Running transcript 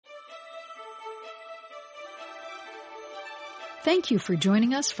Thank you for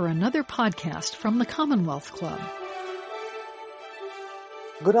joining us for another podcast from the Commonwealth Club.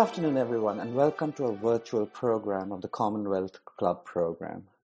 Good afternoon, everyone, and welcome to a virtual program of the Commonwealth Club program.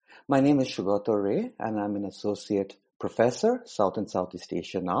 My name is Sugata Ray, and I'm an Associate Professor, South and Southeast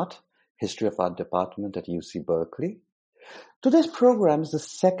Asian Art, History of Art Department at UC Berkeley. Today's program is the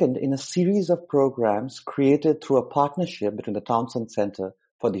second in a series of programs created through a partnership between the Townsend Center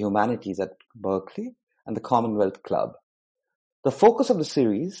for the Humanities at Berkeley and the Commonwealth Club. The focus of the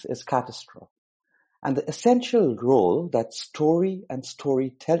series is catastrophe and the essential role that story and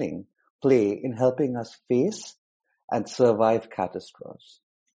storytelling play in helping us face and survive catastrophes.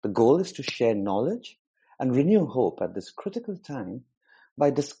 The goal is to share knowledge and renew hope at this critical time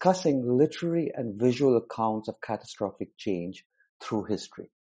by discussing literary and visual accounts of catastrophic change through history.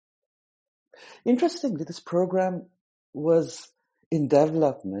 Interestingly, this program was in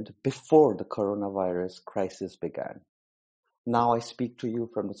development before the coronavirus crisis began. Now I speak to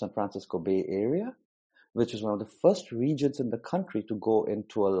you from the San Francisco Bay Area, which is one of the first regions in the country to go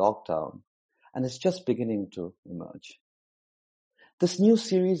into a lockdown, and is just beginning to emerge. This new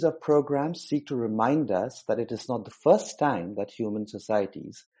series of programs seek to remind us that it is not the first time that human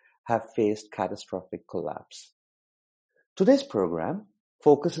societies have faced catastrophic collapse. Today's program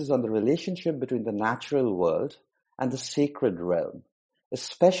focuses on the relationship between the natural world and the sacred realm,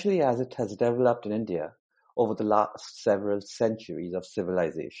 especially as it has developed in India over the last several centuries of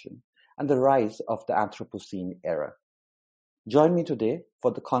civilization and the rise of the Anthropocene era. Joining me today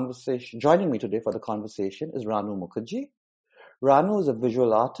for the conversation is Ranu Mukherjee. Ranu is a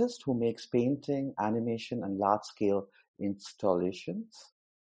visual artist who makes painting, animation, and large-scale installations.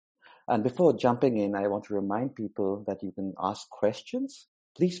 And before jumping in, I want to remind people that you can ask questions.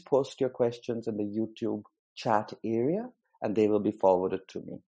 Please post your questions in the YouTube chat area, and they will be forwarded to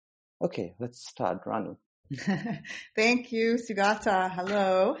me. Okay, let's start. Ranu. Thank you, Sugata.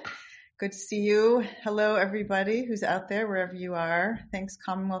 Hello. Good to see you. Hello, everybody who's out there, wherever you are. Thanks,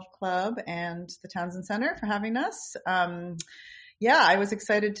 Commonwealth Club and the Townsend Center for having us. I was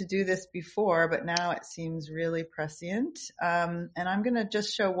excited to do this before, but now it seems really prescient. And I'm going to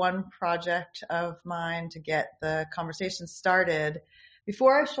just show one project of mine to get the conversation started.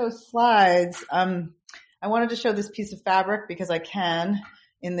 Before I show slides, I wanted to show this piece of fabric because I can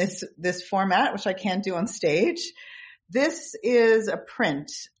in this format, which I can't do on stage. This is a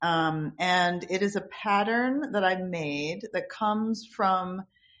print, and it is a pattern that I made that comes from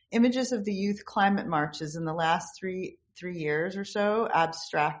images of the youth climate marches in the last three years or so,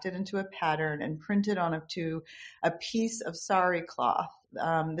 abstracted into a pattern and printed onto a piece of sari cloth.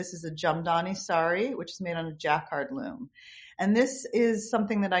 This is a Jamdani sari, which is made on a jacquard loom. And this is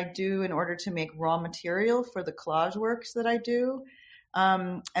something that I do in order to make raw material for the collage works that I do.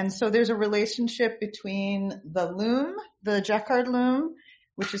 And so there's a relationship between the loom, the jacquard loom,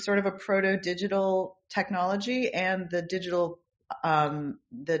 which is sort of a proto-digital technology, and the digital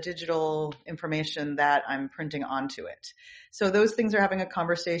information that I'm printing onto it. So those things are having a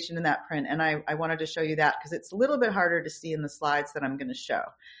conversation in that print, and I wanted to show you that because it's a little bit harder to see in the slides that I'm going to show.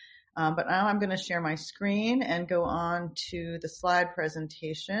 But now I'm going to share my screen and go on to the slide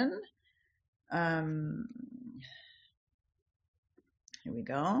presentation. Here we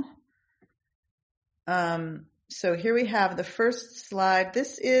go. So here we have the first slide.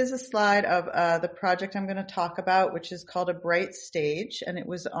 This is a slide of the project I'm going to talk about, which is called A Bright Stage, and it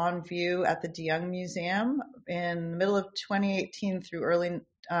was on view at the De Young Museum in the middle of 2018 through early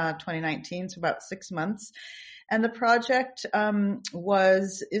 2019, so about 6 months. And the project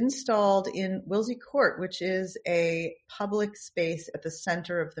was installed in Willsey Court, which is a public space at the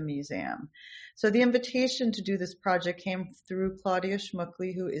center of the museum. So the invitation to do this project came through Claudia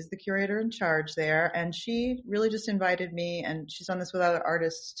Schmuckley, who is the curator in charge there. And she really just invited me, and she's done this with other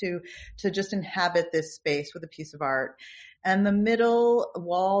artists too, to just inhabit this space with a piece of art. And the middle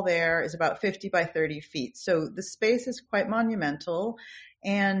wall there is about 50 by 30 feet. So the space is quite monumental.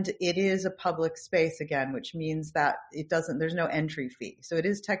 And it is a public space again, which means that there's no entry fee. So it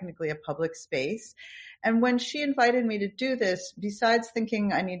is technically a public space. And when she invited me to do this, besides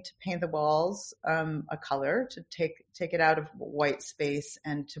thinking I need to paint the walls a color to take it out of white space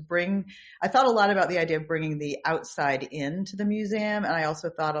and I thought a lot about the idea of bringing the outside into the museum. And I also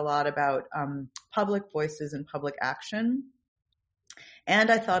thought a lot about public voices and public action.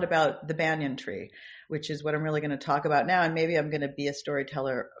 And I thought about the banyan tree, which is what I'm really going to talk about now. And maybe I'm going to be a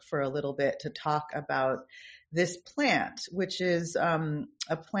storyteller for a little bit to talk about this plant, which is a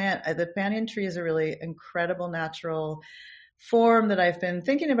plant. The banyan tree is a really incredible natural form that I've been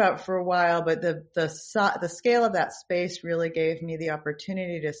thinking about for a while, but the scale of that space really gave me the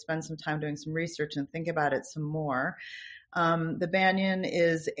opportunity to spend some time doing some research and think about it some more. The banyan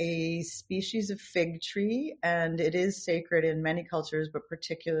is a species of fig tree, and it is sacred in many cultures, but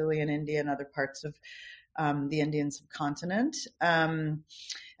particularly in India and other parts of the Indian subcontinent.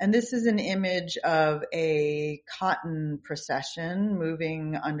 And this is an image of a cotton procession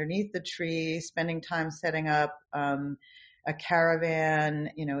moving underneath the tree, spending time setting up a caravan,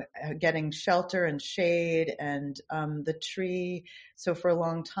 getting shelter and shade. And the tree, so for a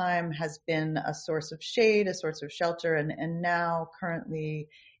long time, has been a source of shade, a source of shelter, and now currently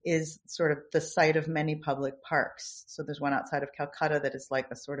is sort of the site of many public parks. So there's one outside of Calcutta that is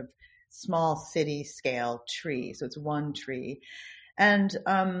like a sort of small city scale tree. So it's one tree. And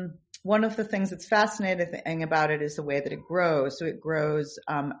one of the things that's fascinating about it is the way that it grows. So it grows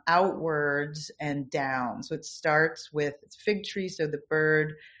outwards and down. So it starts with its fig tree. So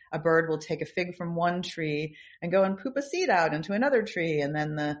a bird will take a fig from one tree and go and poop a seed out into another tree. And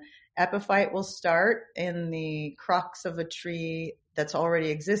then the epiphyte will start in the crux of a tree that's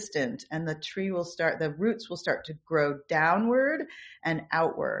already existent, and the roots will start to grow downward and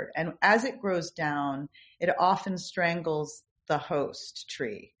outward. And as it grows down, it often strangles the host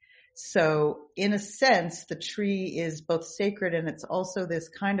tree. So in a sense, the tree is both sacred and it's also this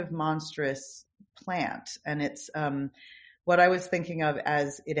kind of monstrous plant. And it's what I was thinking of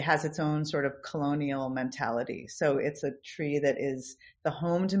as it has its own sort of colonial mentality. So it's a tree that is the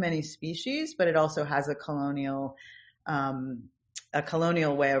home to many species, but it also has a colonial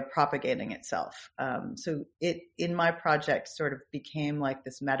way of propagating itself. So it, in my project, sort of became like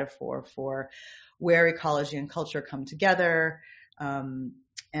this metaphor for where ecology and culture come together,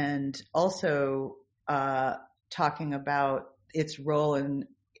 and also talking about its role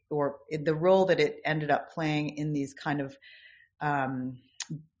or the role that it ended up playing in these kind of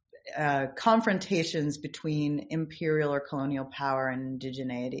confrontations between imperial or colonial power and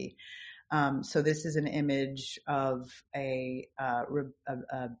indigeneity. So this is an image of a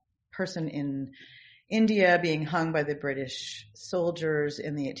person in India being hung by the British soldiers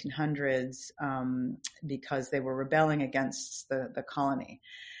in the 1800s because they were rebelling against the colony.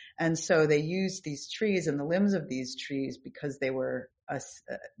 And so they used these trees and the limbs of these trees because they were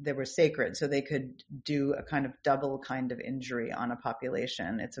sacred. So they could do a kind of double kind of injury on a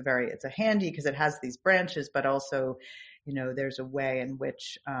population. It's a handy because it has these branches, but also, there's a way in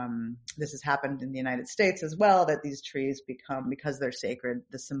which this has happened in the United States as well, that these trees become, because they're sacred,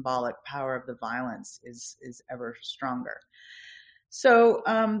 the symbolic power of the violence is ever stronger. So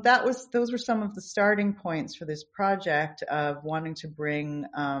those were some of the starting points for this project of wanting to bring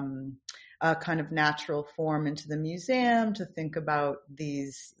a kind of natural form into the museum, to think about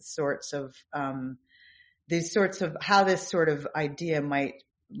these sorts of how this sort of idea might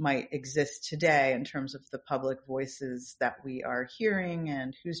exist today in terms of the public voices that we are hearing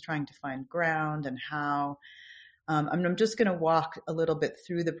and who's trying to find ground and how. I'm just going to walk a little bit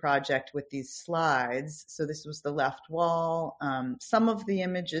through the project with these slides. So this was the left wall. Some of the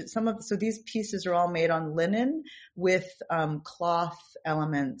images, so these pieces are all made on linen with cloth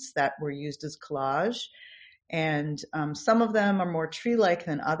elements that were used as collage. And some of them are more tree-like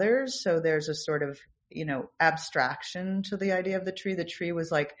than others. So there's a sort of, abstraction to the idea of the tree. The tree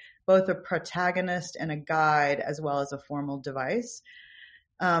was like both a protagonist and a guide as well as a formal device.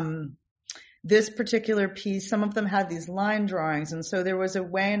 This particular piece, some of them had these line drawings. And so there was a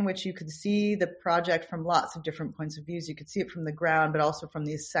way in which you could see the project from lots of different points of views. You could see it from the ground, but also from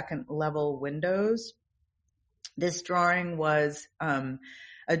these second level windows. This drawing was a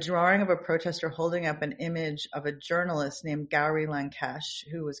drawing of a protester holding up an image of a journalist named Gauri Lankesh,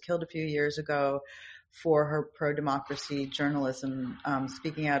 who was killed a few years ago for her pro-democracy journalism,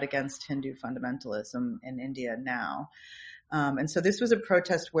 speaking out against Hindu fundamentalism in India now. And so this was a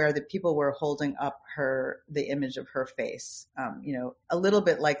protest where the people were holding up the image of her face, a little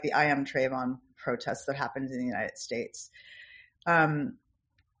bit like the I Am Trayvon protests that happened in the United States.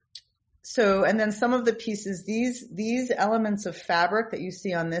 So, and then some of the pieces, these elements of fabric that you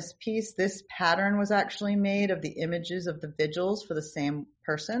see on this piece, this pattern was actually made of the images of the vigils for the same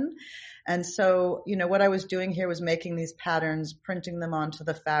person. And so, what I was doing here was making these patterns, printing them onto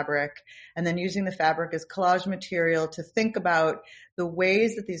the fabric, and then using the fabric as collage material to think about the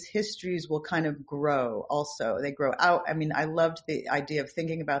ways that these histories will kind of grow also. They grow out. I mean, I loved the idea of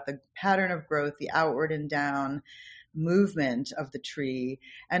thinking about the pattern of growth, the outward and down movement of the tree,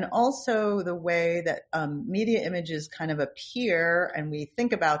 and also the way that media images kind of appear and we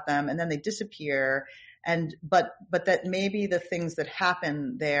think about them and then they disappear, and but that maybe the things that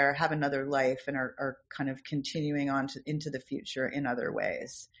happen there have another life and are kind of continuing on into the future in other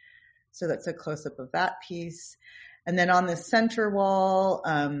ways. So that's a close-up of that piece. And then on the center wall,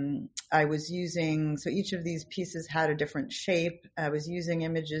 I was using, so each of these pieces had a different shape. I was using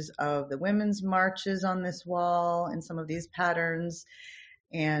images of the women's marches on this wall in some of these patterns,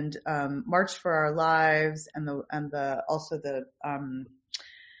 and March for Our Lives, and also the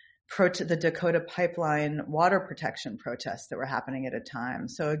Dakota Pipeline water protection protests that were happening at a time.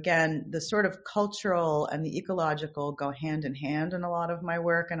 So again, the sort of cultural and the ecological go hand in hand in a lot of my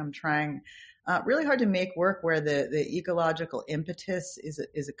work, and I'm trying really hard to make work where the ecological impetus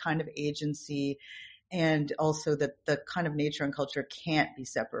is a kind of agency, and also that the kind of nature and culture can't be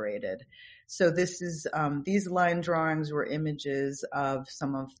separated. So this is these line drawings were images of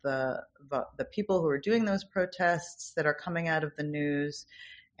some of the people who are doing those protests that are coming out of the news,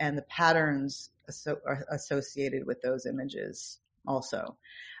 and the patterns are associated with those images also.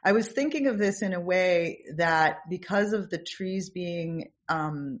 I was thinking of this in a way that because of the trees being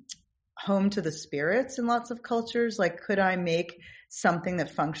home to the spirits in lots of cultures, like could I make something that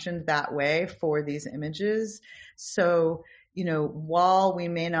functioned that way for these images? So, while we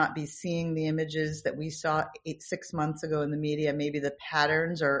may not be seeing the images that we saw 6 months ago in the media, maybe the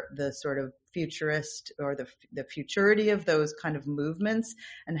patterns or the sort of futurist or the futurity of those kind of movements,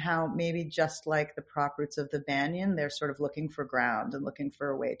 and how maybe just like the prop roots of the banyan, they're sort of looking for ground and looking for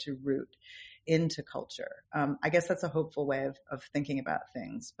a way to root into culture. I guess that's a hopeful way of thinking about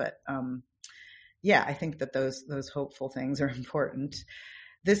things, but I think that those hopeful things are important.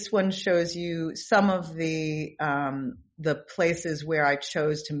 This one shows you some of the places where I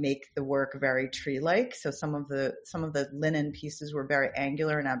chose to make the work very tree-like. So some of the linen pieces were very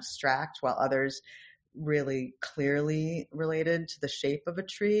angular and abstract, while others really clearly related to the shape of a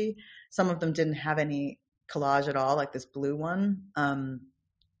tree. Some of them didn't have any collage at all, like this blue one.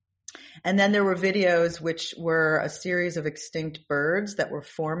 And then there were videos which were a series of extinct birds that were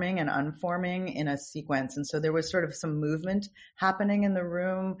forming and unforming in a sequence. And so there was sort of some movement happening in the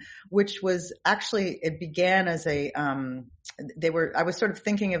room, which was actually, it began as I was sort of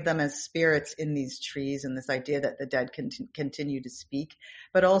thinking of them as spirits in these trees, and this idea that the dead continue to speak.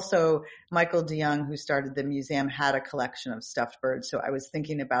 But also Michael DeYoung, who started the museum, had a collection of stuffed birds. So I was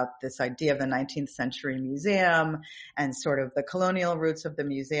thinking about this idea of the 19th century museum and sort of the colonial roots of the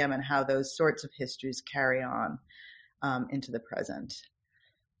museum and how those sorts of histories carry on into the present.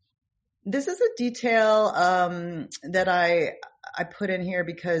 This is a detail that I put in here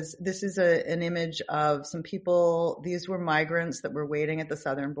because this is an image of some people. These were migrants that were waiting at the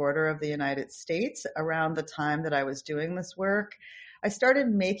southern border of the United States around the time that I was doing this work. I started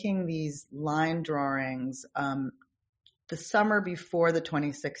making these line drawings the summer before the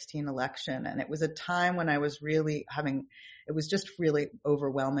 2016 election, and it was a time when I was really it was just really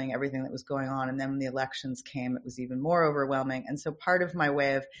overwhelming, everything that was going on. And then when the elections came, it was even more overwhelming. And so part of my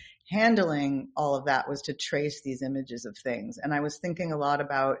way of handling all of that was to trace these images of things. And I was thinking a lot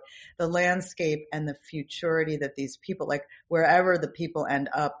about the landscape and the futurity that these people, like wherever the people end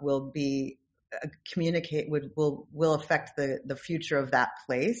up, will be will affect the future of that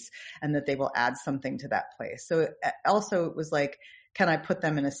place, and that they will add something to that place. So also it was like, can I put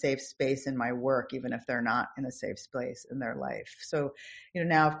them in a safe space in my work, even if they're not in a safe space in their life? So,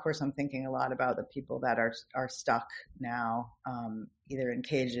 now of course I'm thinking a lot about the people that are stuck now, either in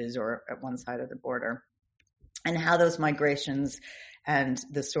cages or at one side of the border, and how those migrations and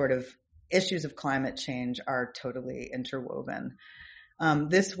the sort of issues of climate change are totally interwoven.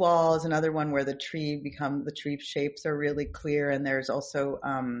 This wall is another one where the tree shapes are really clear. And there's also,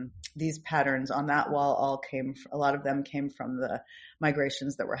 these patterns on that wall a lot of them came from the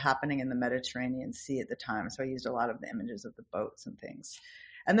migrations that were happening in the Mediterranean Sea at the time. So I used a lot of the images of the boats and things.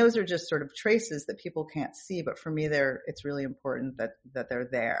 And those are just sort of traces that people can't see, but for me, it's really important that they're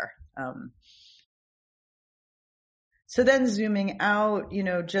there. So then zooming out,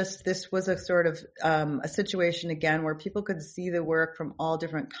 just this was a sort of a situation again where people could see the work from all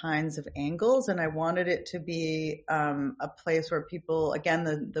different kinds of angles. And I wanted it to be a place where people, again,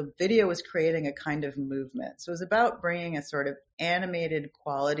 the video was creating a kind of movement. So it was about bringing a sort of animated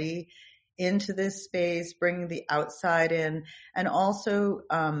quality into this space, bringing the outside in, and also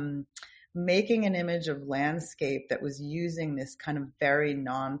making an image of landscape that was using this kind of very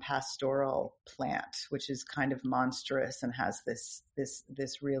non-pastoral plant, which is kind of monstrous and has this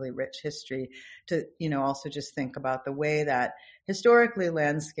really rich history, to, also just think about the way that historically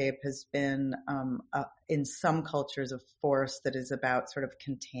landscape has been in some cultures a force that is about sort of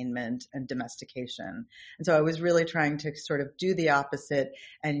containment and domestication. And so I was really trying to sort of do the opposite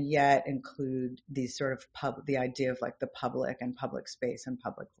and yet include these sort of the idea of like the public and public space and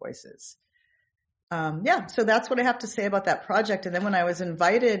public voices. so that's what I have to say about that project. And then when I was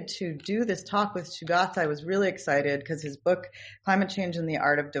invited to do this talk with Sugata, I was really excited because his book, Climate Change and the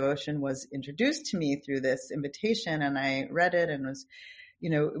Art of Devotion, was introduced to me through this invitation, and I read it and was,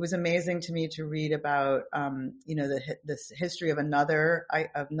 it was amazing to me to read about, this history of another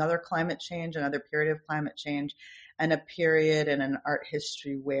climate change, another period of climate change, and a period in an art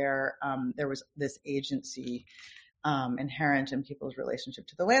history where there was this agency inherent in people's relationship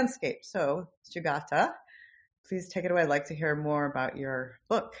to the landscape. So, Sugata, please take it away. I'd like to hear more about your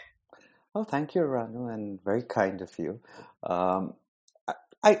book. Oh, thank you, Ranu, and very kind of you.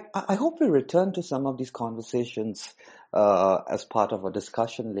 I hope we return to some of these conversations as part of a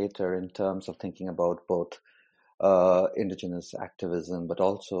discussion later in terms of thinking about both indigenous activism, but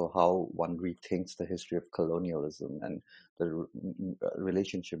also how one rethinks the history of colonialism and the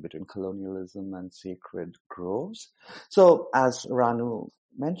relationship between colonialism and sacred groves. So, as Ranu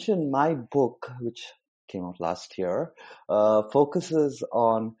mentioned, my book, which came out last year, focuses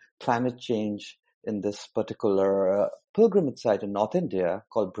on climate change in this particular pilgrimage site in North India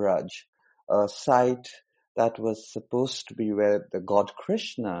called Braj, a site that was supposed to be where the god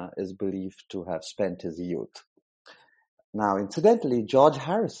Krishna is believed to have spent his youth. Now, incidentally, George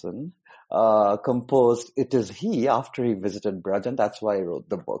Harrison composed It Is He after he visited Braj, and that's why I wrote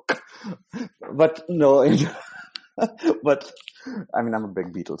the book. But no, but I mean, I'm a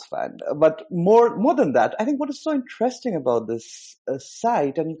big Beatles fan. But more than that, I think what is so interesting about this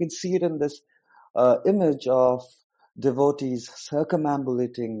site, and you can see it in this image of devotees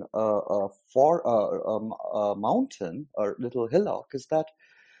circumambulating a mountain or little hillock, is that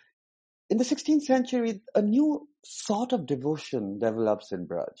in the 16th century, a new sort of devotion develops in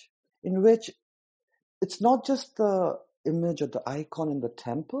Braj, in which it's not just the image or the icon in the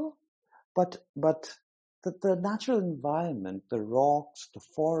temple, but the natural environment, the rocks, the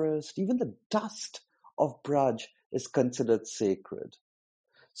forest, even the dust of Braj is considered sacred.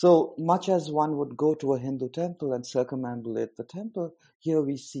 So much as one would go to a Hindu temple and circumambulate the temple, here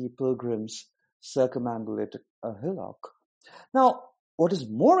we see pilgrims circumambulate a hillock. Now, what is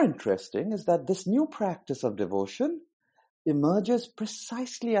more interesting is that this new practice of devotion emerges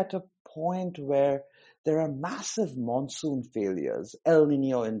precisely at a point where there are massive monsoon failures, El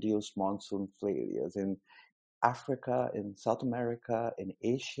Nino-induced monsoon failures in Africa, in South America, in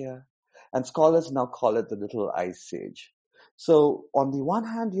Asia, and scholars now call it the Little Ice Age. So on the one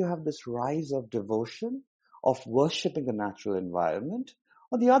hand, you have this rise of devotion, of worshipping the natural environment.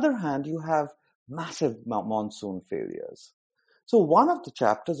 On the other hand, you have massive monsoon failures. So one of the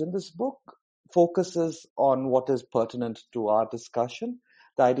chapters in this book focuses on what is pertinent to our discussion,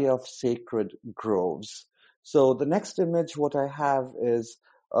 the idea of sacred groves. So the next image, what I have is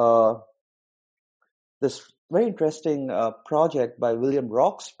this very interesting project by William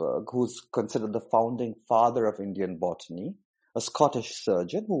Roxburgh, who's considered the founding father of Indian botany, a Scottish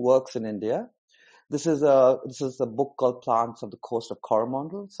surgeon who works in India. This is a book called Plants of the Coast of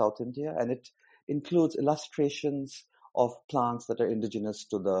Coromandel, South India, and it includes illustrations of plants that are indigenous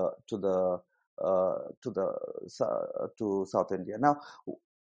to South India. Now,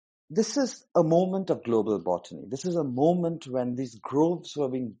 this is a moment of global botany. This is a moment when these groves were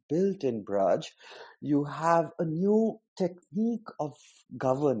being built in Braj. You have a new technique of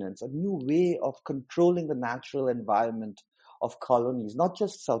governance, a new way of controlling the natural environment of colonies, not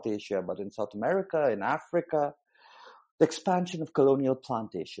just South Asia, but in South America, in Africa. The expansion of colonial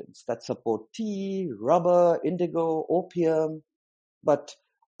plantations that support tea, rubber, indigo, opium. But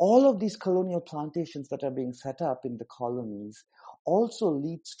all of these colonial plantations that are being set up in the colonies also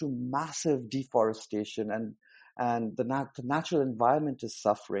leads to massive deforestation, and the natural environment is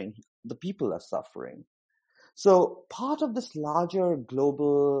suffering. The people are suffering. So part of this larger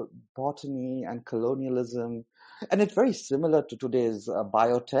global botany and colonialism, and it's very similar to today's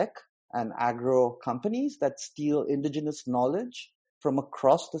biotech and agro companies that steal indigenous knowledge from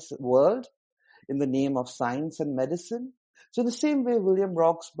across the world in the name of science and medicine. So in the same way, William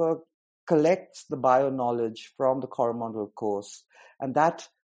Roxburgh collects the bio-knowledge from the Coromandel Coast, and that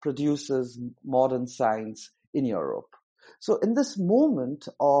produces modern science in Europe. So in this moment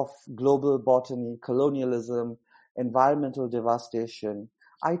of global botany, colonialism, environmental devastation,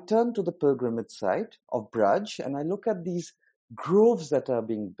 I turn to the pilgrimage site of Braj and I look at these groves that are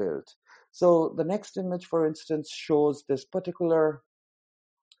being built. So the next image, for instance, shows this particular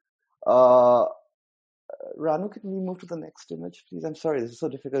Ranu, can we move to the next image, please? I'm sorry, this is so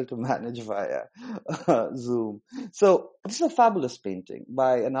difficult to manage via Zoom. So this is a fabulous painting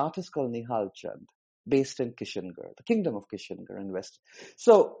by an artist called Nihal Chand, based in Kishangarh, the kingdom of Kishangarh in West.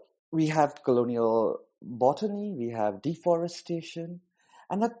 So we have colonial botany, we have deforestation,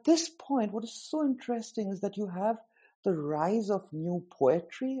 And at this point, what is so interesting is that you have the rise of new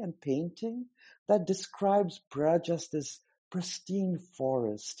poetry and painting that describes Braj as this pristine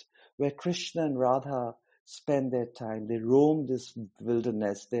forest where Krishna and Radha spend their time. They roam this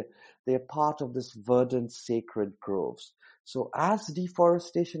wilderness. They're part of this verdant sacred groves. So as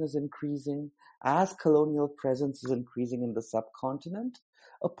deforestation is increasing, as colonial presence is increasing in the subcontinent,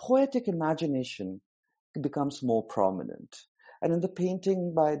 a poetic imagination becomes more prominent. And in the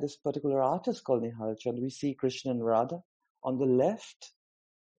painting by this particular artist called Nihal Chand, we see Krishna and Radha on the left,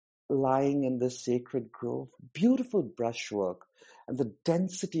 lying in this sacred grove, beautiful brushwork, and the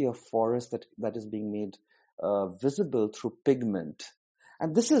density of forest that is being made visible through pigment.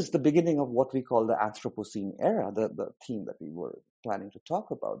 And this is the beginning of what we call the Anthropocene era, the theme that we were planning to talk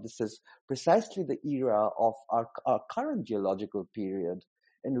about. This is precisely the era of our current geological period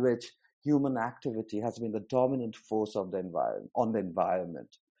in which human activity has been the dominant force of the environment.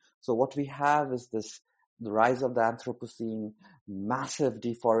 So what we have is the rise of the Anthropocene, massive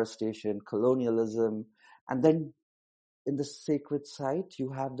deforestation, colonialism, and then in the sacred site,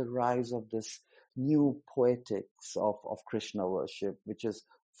 you have the rise of this new poetics of Krishna worship, which is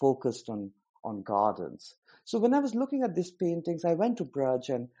focused on gardens. So when I was looking at these paintings, I went to Braj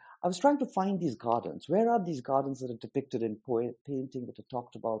and I was trying to find these gardens. Where are these gardens that are depicted in painting, that are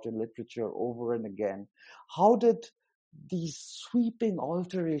talked about in literature over and again? How did these sweeping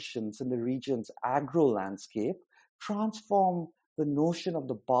alterations in the region's agro-landscape transform the notion of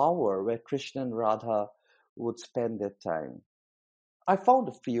the bower where Krishna and Radha would spend their time? I found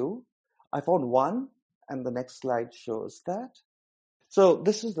a few. I found one, and the next slide shows that. So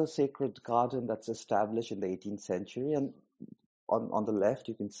this is the sacred garden that's established in the 18th century, and on the left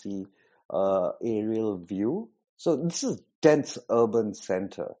you can see aerial view. So this is dense urban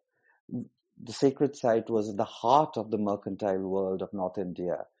center. The sacred site was in the heart of the mercantile world of North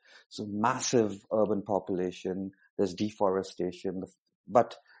India. So massive urban population, there's deforestation.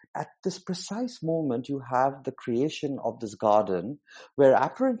 But at this precise moment, you have the creation of this garden where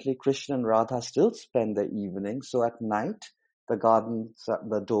apparently Krishna and Radha still spend their evening. So at night,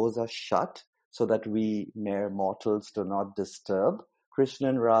 the doors are shut so that we mere mortals do not disturb Krishna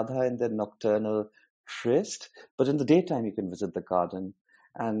and Radha in their nocturnal tryst. But in the daytime, you can visit the garden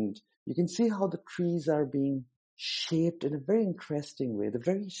and you can see how the trees are being shaped in a very interesting way. They're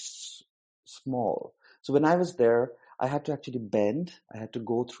very small. So when I was there, I had to actually bend. I had to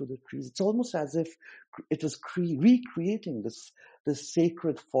go through the trees. It's almost as if it was recreating this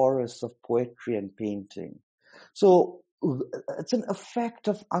sacred forest of poetry and painting. So it's an effect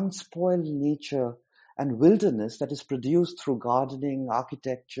of unspoiled nature and wilderness that is produced through gardening,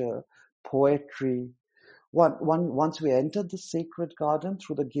 architecture, poetry. Once we enter the sacred garden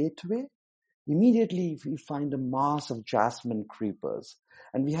through the gateway, immediately we find a mass of jasmine creepers,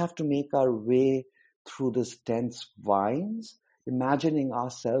 and we have to make our way through this dense vines, imagining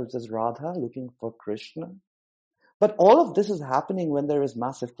ourselves as Radha looking for Krishna. But all of this is happening when there is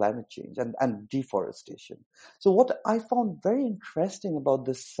massive climate change and deforestation. So what I found very interesting about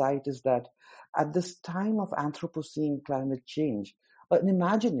this site is that at this time of Anthropocene climate change, an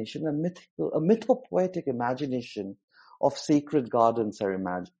imagination, a mythopoetic imagination of sacred gardens are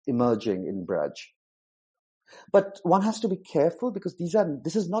emerging in Braj. But one has to be careful because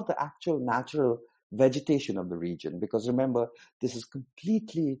this is not the actual natural vegetation of the region, because remember, this is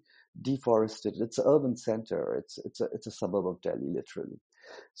completely deforested. It's an urban center. It's a suburb of Delhi, literally.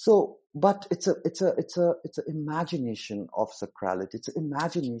 So, but it's an imagination of sacrality. It's an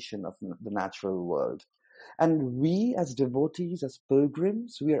imagination of the natural world. And we as devotees, as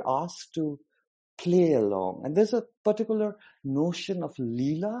pilgrims, we are asked to play along. And there's a particular notion of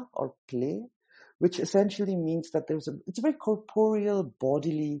Leela or play, which essentially means that it's a very corporeal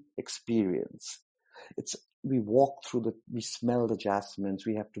bodily experience. We walk through we smell the jasmines,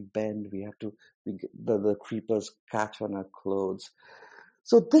 we have to bend, the creepers catch on our clothes.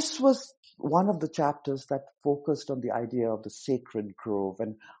 So this was one of the chapters that focused on the idea of the sacred grove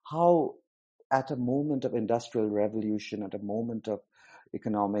and how at a moment of industrial revolution, at a moment of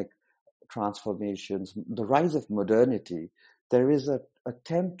economic transformations, the rise of modernity, there is an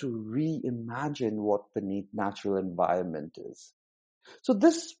attempt to reimagine what the natural environment is. So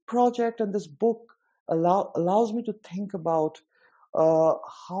this project and this book allows me to think about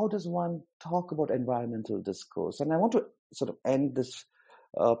how does one talk about environmental discourse. And I want to sort of end this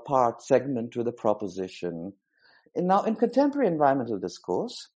segment with a proposition. Now, in contemporary environmental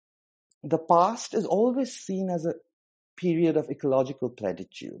discourse, the past is always seen as a period of ecological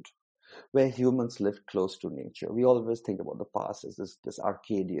plenitude. where humans lived close to nature. We always think about the past as this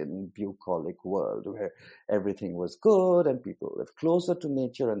Arcadian, bucolic world where everything was good and people lived closer to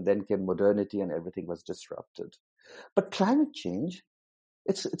nature, and then came modernity and everything was disrupted. But climate change,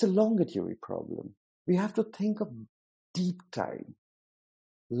 it's a longevity problem. We have to think of deep time,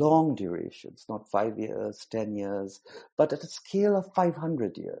 long durations, not 5 years, 10 years, but at a scale of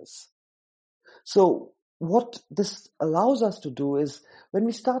 500 years. So what this allows us to do is, when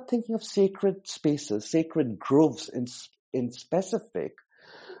we start thinking of sacred spaces, sacred groves in specific,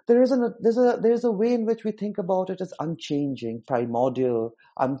 there is a way in which we think about it as unchanging, primordial,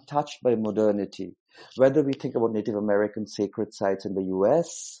 untouched by modernity. Whether we think about Native American sacred sites in the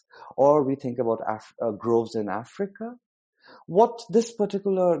US, or we think about groves in Africa, what this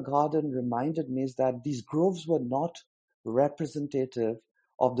particular garden reminded me is that these groves were not representative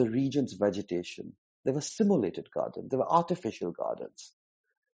of the region's vegetation. They were simulated gardens. They were artificial gardens.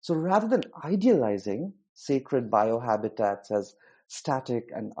 So rather than idealizing sacred biohabitats as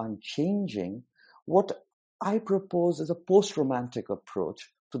static and unchanging, what I propose is a post-romantic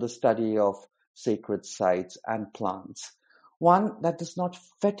approach to the study of sacred sites and plants. One that does not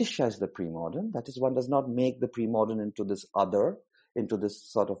fetishize the pre-modern, that is, one does not make the pre-modern into this other, into this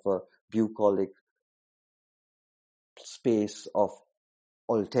sort of a bucolic space of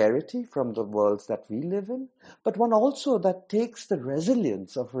alterity from the worlds that we live in, but one also that takes the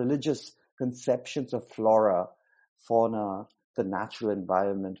resilience of religious conceptions of flora, fauna, the natural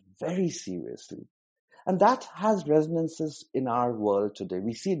environment very seriously. And that has resonances in our world today.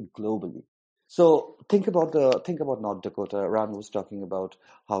 We see it globally. So think about North Dakota. Ran was talking about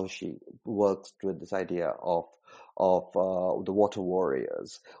how she works with this idea of the water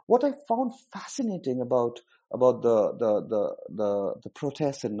warriors. What I found fascinating about the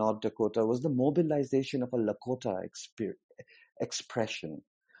protests in North Dakota was the mobilization of a Lakota expression,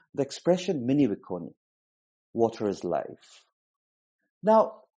 the expression Miniwikoni, water is life.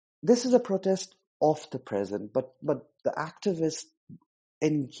 Now, this is a protest of the present, but the activists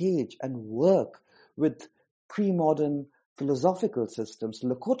engage and work with pre-modern philosophical systems,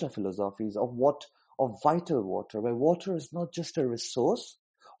 Lakota philosophies of vital water, where water is not just a resource,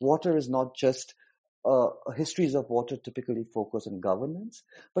 water is not just histories of water typically focus on governance,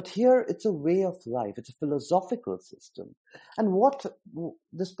 but here it's a way of life, it's a philosophical system. And what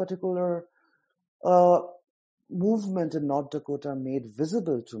this particular movement in North Dakota made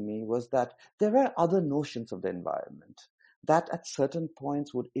visible to me was that there are other notions of the environment that at certain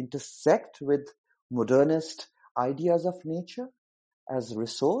points would intersect with modernist ideas of nature as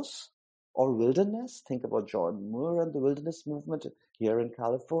resource or wilderness. Think about John Muir and the wilderness movement here in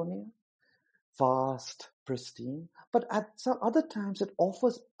California. Vast, pristine, but at some other times it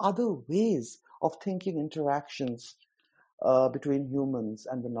offers other ways of thinking interactions between humans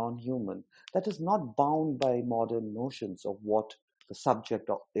and the non-human that is not bound by modern notions of what the subject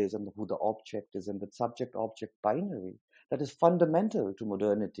is and who the object is, and the subject-object binary that is fundamental to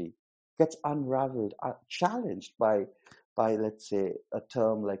modernity gets unraveled, challenged by let's say a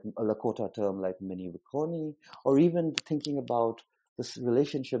Lakota term like Miniwikoni, or even thinking about this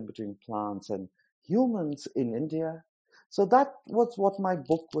relationship between plants and humans in India. So that was what my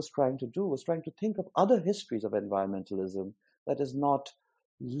book was trying to do, was trying to think of other histories of environmentalism that is not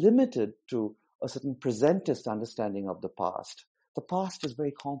limited to a certain presentist understanding of the past. The past is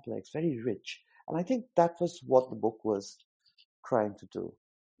very complex, very rich. And I think that was what the book was trying to do.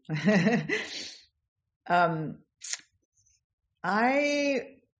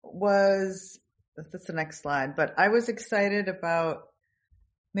 That's the next slide, but I was excited about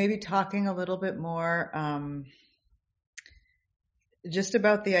maybe talking a little bit more just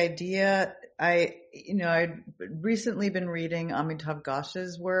about the idea. I'd recently been reading Amitav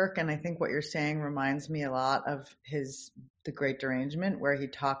Ghosh's work, and I think what you're saying reminds me a lot of The Great Derangement, where he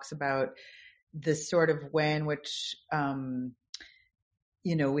talks about this sort of way in which,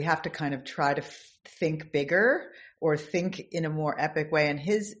 we have to kind of try to think bigger or think in a more epic way. And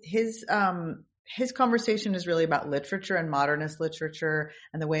his conversation is really about literature and modernist literature,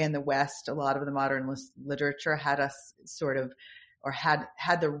 and the way in the West, a lot of the modernist literature had us sort of, or had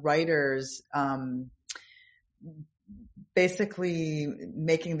the writers basically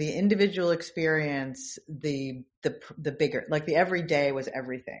making the individual experience the bigger, like the everyday was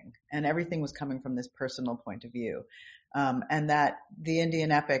everything, and everything was coming from this personal point of view. And that the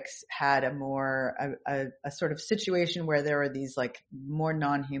Indian epics had a sort of situation where there were these like more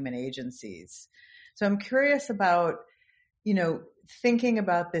non-human agencies. So I'm curious about, thinking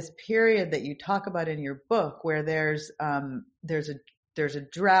about this period that you talk about in your book, where there's a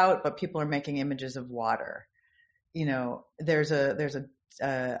drought, but people are making images of water. There's a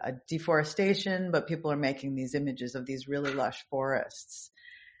a deforestation, but people are making these images of these really lush forests.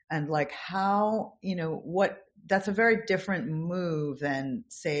 And like how, that's a very different move than,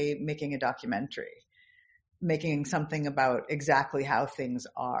 say, making a documentary, making something about exactly how things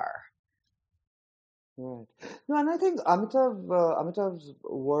are. Right. No, and I think Amitabh's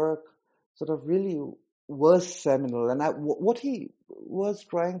work sort of really was seminal, and what he was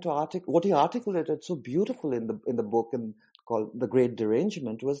trying to what he articulated so beautiful in the book and called The Great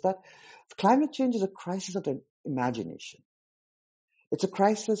Derangement was that climate change is a crisis of the imagination. It's a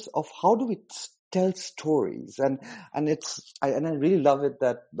crisis of how do we tell stories, and I really love it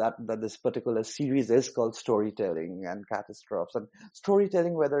that this particular series is called Storytelling and Catastrophes, and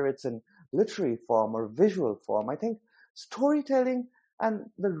storytelling, whether it's in literary form or visual form. I think storytelling and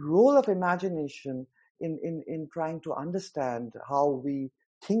the role of imagination in trying to understand how we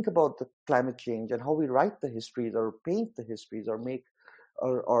think about the climate change and how we write the histories or paint the histories or make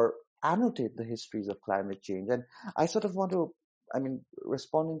or annotate the histories of climate change. And I sort of want to,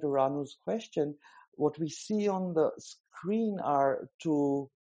 responding to Ranu's question, what we see on the screen are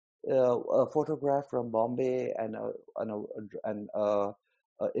a photograph from Bombay and an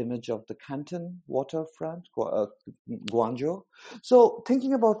image of the Canton waterfront, Guangzhou. So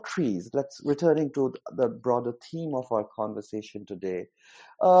thinking about trees, returning to the broader theme of our conversation today.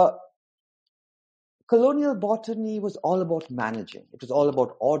 Colonial botany was all about managing. It was all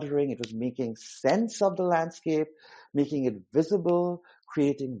about ordering. It was making sense of the landscape, making it visible,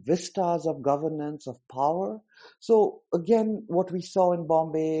 creating vistas of governance, of power. So again, what we saw in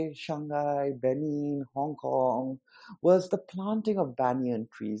Bombay, Shanghai, Benin, Hong Kong was the planting of banyan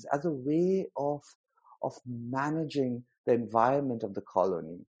trees as a way of managing the environment of the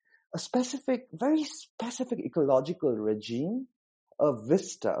colony. A very specific ecological regime, a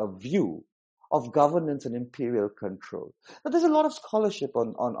vista, a view of governance and imperial control. But there's a lot of scholarship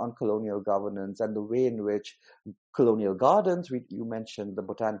on colonial governance and the way in which colonial gardens, you mentioned the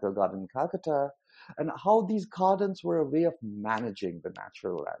Botanical Garden in Calcutta, and how these gardens were a way of managing the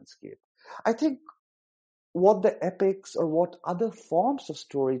natural landscape. I think what the epics or what other forms of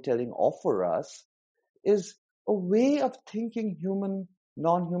storytelling offer us is a way of thinking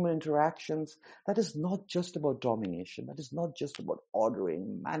non-human interactions that is not just about domination, that is not just about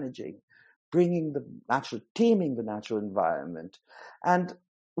ordering, managing, taming the natural environment. And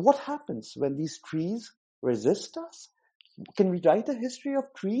what happens when these trees resist us? Can we write a history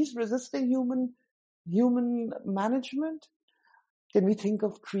of trees resisting human management? Can we think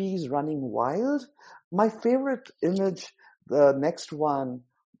of trees running wild? My favorite image, the next one,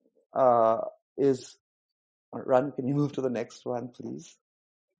 is, Ran, can you move to the next one, please?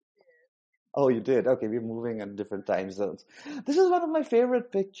 Oh, you did? Okay, we're moving in different time zones. This is one of my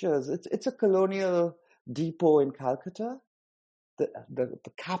favorite pictures. It's a colonial depot in Calcutta,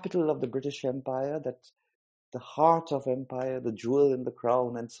 the capital of the British Empire, that's the heart of empire, the jewel in the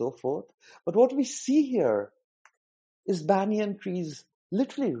crown, and so forth. But what we see here is banyan trees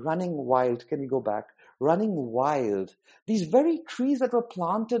literally running wild. Can we go back? Running wild. These very trees that were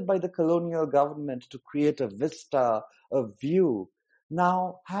planted by the colonial government to create a vista, a view,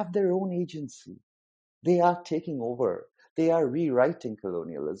 now have their own agency. They are taking over. They are rewriting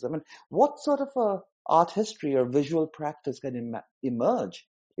colonialism. And what sort of a art history or visual practice can emerge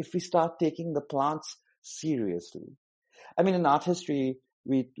if we start taking the plants seriously? In art history,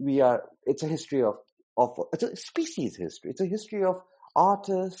 it's a history it's a species history. It's a history of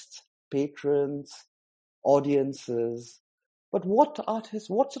artists, patrons, audiences. But what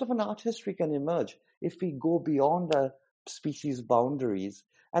sort of an art history can emerge if we go beyond the species boundaries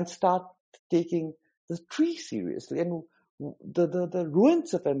and start taking the tree seriously and the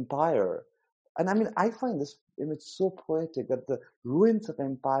ruins of empire? And I find this image so poetic that the ruins of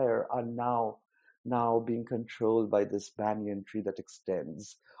empire are now being controlled by this banyan tree that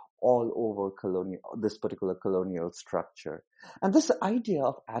extends all over this particular colonial structure. And this idea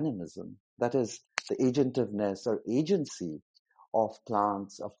of animism, that is the agentiveness or agency of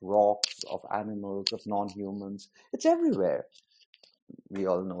plants, of rocks, of animals, of non-humans, it's everywhere. We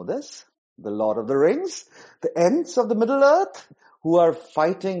all know this. The Lord of the Rings, the Ents of the Middle Earth, who are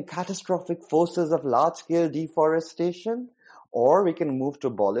fighting catastrophic forces of large-scale deforestation. Or we can move to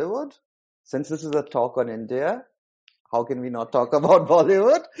Bollywood. Since this is a talk on India, how can we not talk about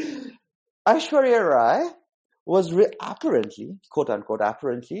Bollywood? Aishwarya Rai was apparently, quote-unquote,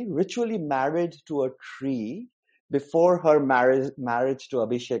 ritually married to a tree before her marriage to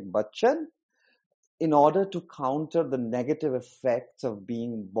Abhishek Bachchan in order to counter the negative effects of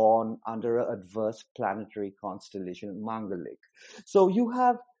being born under an adverse planetary constellation, Mangalik. So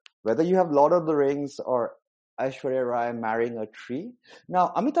whether you have Lord of the Rings or Aishwarya Rai marrying a tree.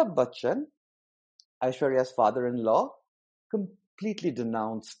 Now, Amitabh Bachchan, Aishwarya's father-in-law, completely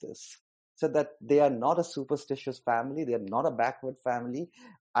denounced this. Said that they are not a superstitious family, they are not a backward family.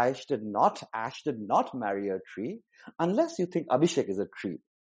 Ash did not marry a tree unless you think Abhishek is a tree.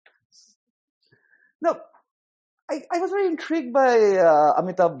 Now, I was very intrigued by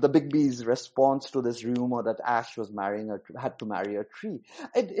Amitabh the Big B's response to this rumor that Ash was had to marry a tree.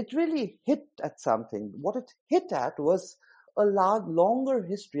 It really hit at something. What it hit at was a longer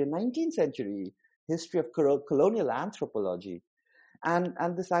history, a 19th century history of colonial anthropology, and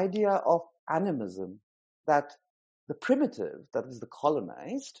this idea of animism, that the primitive, that is the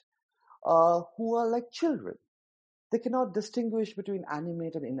colonized, who are like children. They cannot distinguish between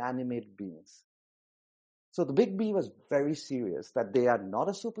animate and inanimate beings. So the Big B was very serious that they are not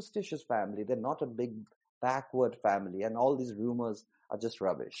a superstitious family, they're not a big backward family, and all these rumors are just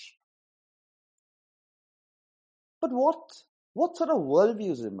rubbish. But what sort of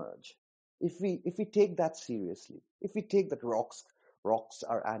worldviews emerge if we take that seriously? If we take that rocks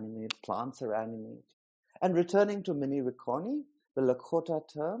are animate, plants are animate, and returning to Mini-Ricconi, the Lakota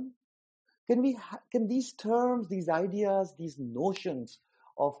term, can these terms, these ideas, these notions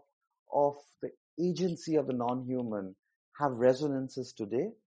of the agency of the non-human have resonances today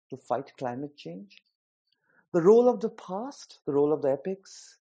to fight climate change? The role of the past, the role of the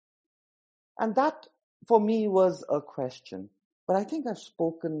epics, and that for me was a question. But I think I've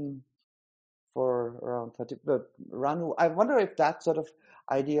spoken for around 30. But Ranu, I wonder if that sort of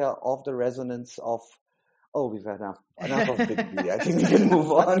idea of the resonance of, we've had enough of Big B. I think we can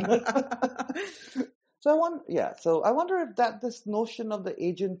move on. So I wonder if this notion of the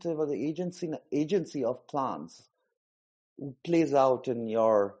agentive or the agency of plants plays out in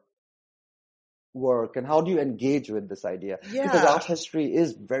your work, and how do you engage with this idea? Yeah. Because art history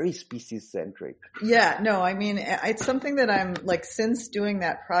is very species-centric. Yeah, no, I mean, it's something that I'm like, since doing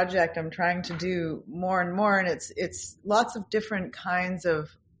that project, I'm trying to do more and more, and it's lots of different kinds of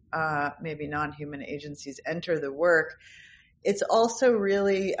maybe non-human agencies enter the work. It's also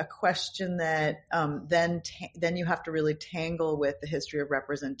really a question that then you have to really tangle with the history of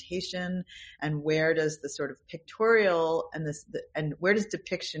representation, and where does the sort of pictorial and where does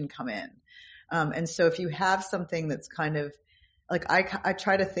depiction come in? And so if you have something that's kind of like, I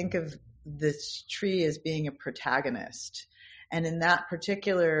try to think of this tree as being a protagonist. And in that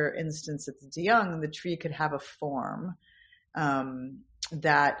particular instance at the DeYoung, the tree could have a form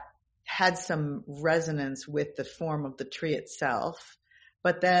that had some resonance with the form of the tree itself.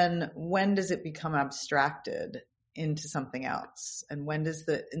 But then when does it become abstracted into something else? And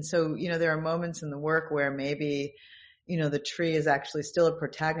so, there are moments in the work where maybe, the tree is actually still a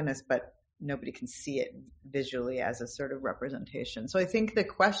protagonist, but nobody can see it visually as a sort of representation. So I think the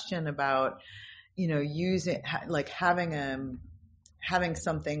question about, using, like having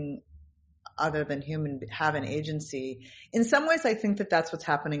something other than human have an agency. In some ways, I think that that's what's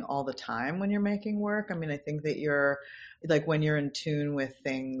happening all the time when you're making work. I mean, I think that you're like, when you're in tune with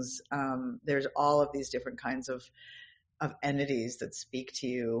things, there's all of these different kinds of entities that speak to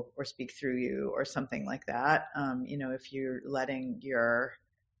you or speak through you or something like that. If you're letting your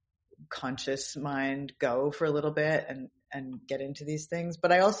conscious mind go for a little bit and get into these things.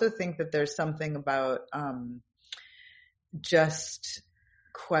 But I also think that there's something about just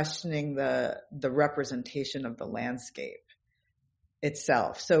questioning the representation of the landscape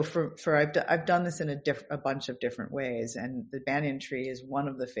itself. So I've done this in a bunch of different ways, and the banyan tree is one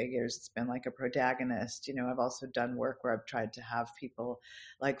of the figures. It's been like a protagonist. I've also done work where I've tried to have people,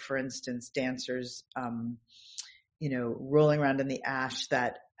 like for instance, dancers, rolling around in the ash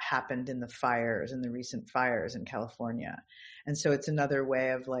that happened in the recent fires in California. And so it's another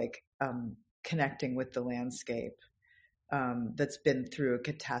way of like connecting with the landscape that's been through a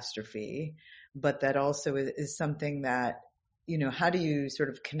catastrophe, but that also is something that, how do you sort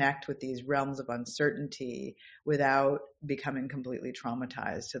of connect with these realms of uncertainty without becoming completely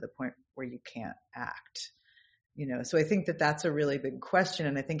traumatized to the point where you can't act? So I think that that's a really big question.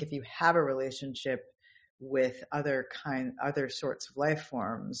 And I think if you have a relationship with other sorts of life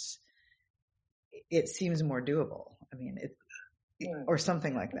forms, it seems more doable. I mean, or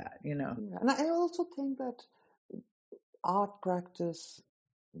something like that, Yeah. And I also think that art practice,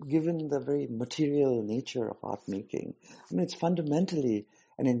 given the very material nature of art making, I mean, it's fundamentally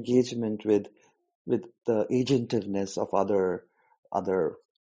an engagement with the agentiveness of other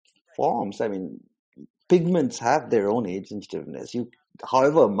forms. I mean, pigments have their own agentiveness.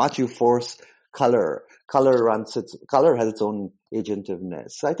 However much you force color has its own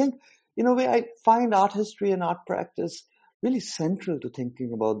agentiveness. So I think, in a way, I find art history and art practice really central to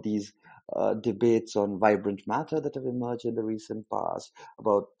thinking about these debates on vibrant matter that have emerged in the recent past,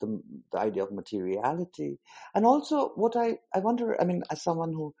 about the idea of materiality. And also what I wonder, I mean, as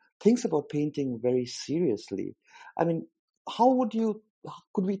someone who thinks about painting very seriously, I mean,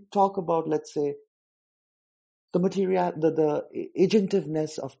 could we talk about, let's say, the material, the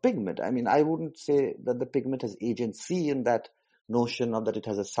agentiveness of pigment? I mean, I wouldn't say that the pigment has agency in that notion of that it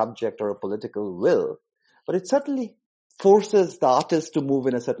has a subject or a political will, but it certainly forces the artist to move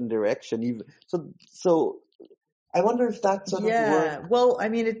in a certain direction. Even so I wonder if that sort of work. Well, I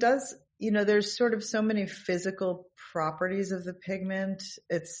mean, it does. There's sort of so many physical properties of the pigment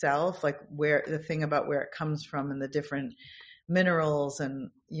itself, like where the thing about where it comes from and the different minerals, and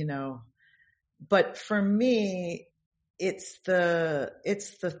But for me, it's the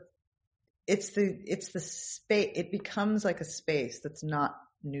space. It becomes like a space that's not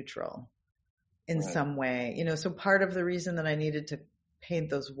neutral in some way, So part of the reason that I needed to paint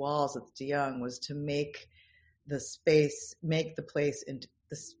those walls at the De Young was to make the space, make the place into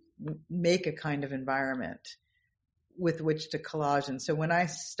this, make a kind of environment with which to collage. And so when I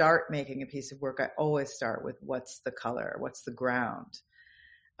start making a piece of work, I always start with what's the color, what's the ground.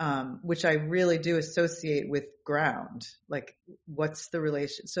 Which I really do associate with ground, like what's the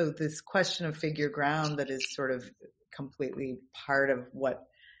relation? So this question of figure ground that is sort of completely part of what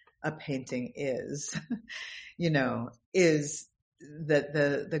a painting is, is that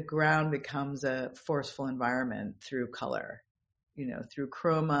the ground becomes a forceful environment through color, through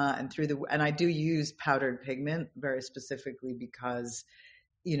chroma and and I do use powdered pigment very specifically because,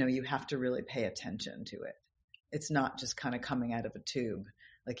 you have to really pay attention to it. It's not just kind of coming out of a tube.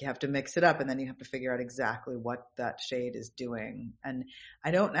 Like you have to mix it up and then you have to figure out exactly what that shade is doing. And I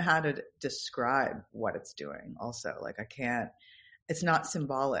don't know how to describe what it's doing also. Like it's not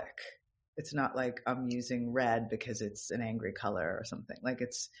symbolic. It's not like I'm using red because it's an angry color or something. Like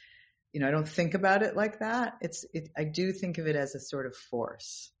it's, I don't think about it like that. I do think of it as a sort of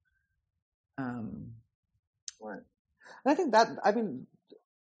force. Right. And I think that,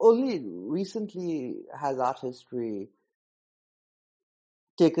 only recently has art history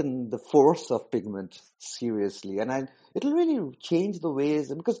taken the force of pigment seriously, and it'll really change the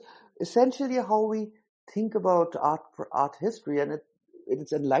ways, because essentially how we think about art history and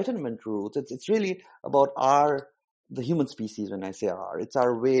its Enlightenment roots, it's really about the human species. When I say it's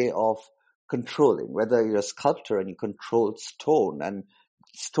our way of controlling. Whether you're a sculptor and you control stone,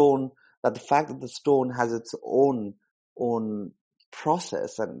 that the fact that the stone has its own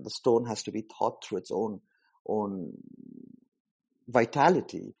process, and the stone has to be thought through its own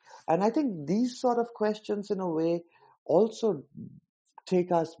vitality. And I think these sort of questions, in a way, also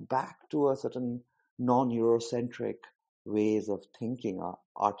take us back to a certain non-Eurocentric ways of thinking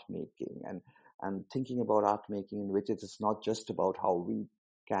art making, and thinking about art making in which it is not just about how we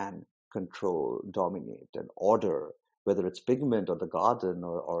can control, dominate, and order, whether it's pigment or the garden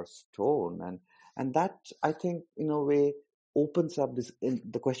or stone. And that, I think, in a way, opens up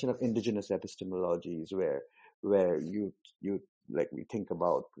the question of indigenous epistemologies, where you like we think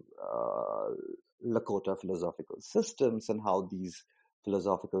about Lakota philosophical systems and how these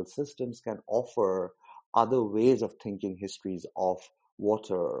philosophical systems can offer other ways of thinking histories of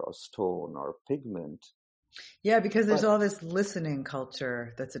water or stone or pigment. Yeah, because there's all this listening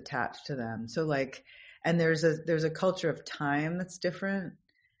culture that's attached to them. So and there's a culture of time that's different,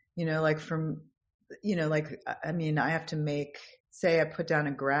 like from, I have to say I put down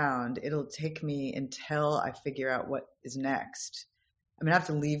a ground, it'll take me until I figure out what is next. I have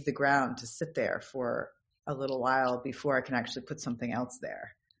to leave the ground to sit there for a little while before I can actually put something else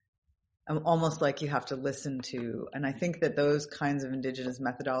there. Almost like you have to listen to, and I think that those kinds of indigenous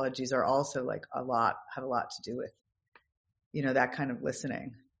methodologies are also have a lot to do with, that kind of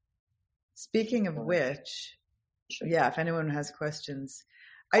listening. Speaking of which, if anyone has questions,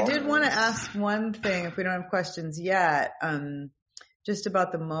 I did want to ask one thing, if we don't have questions yet, just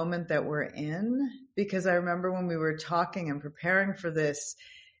about the moment that we're in, because I remember when we were talking and preparing for this,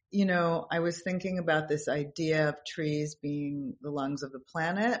 I was thinking about this idea of trees being the lungs of the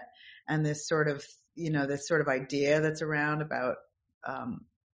planet, and this sort of idea that's around about,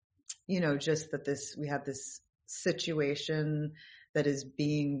 just that we have this situation that is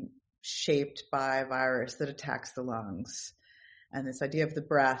being shaped by a virus that attacks the lungs. And this idea of the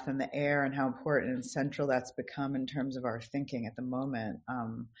breath and the air and how important and central that's become in terms of our thinking at the moment.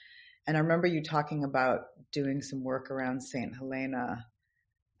 And I remember you talking about doing some work around St. Helena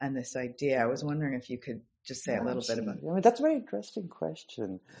and this idea. I was wondering if you could just say a little bit about it. That's a very interesting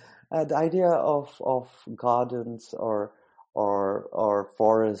question. The idea of gardens or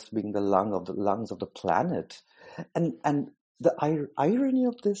forests being the lungs of the planet. And the irony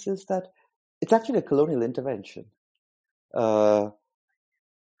of this is that it's actually a colonial intervention. The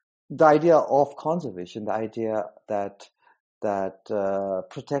idea of conservation, the idea that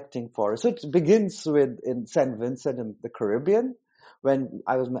protecting forests. So it begins with in St. Vincent in the Caribbean, when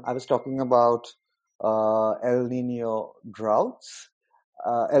I was talking about El Nino droughts,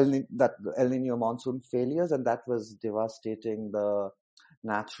 El Nino monsoon failures, and that was devastating the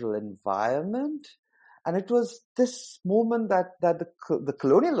natural environment. And it was this moment that the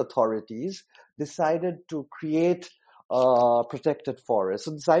colonial authorities decided to create protected forest.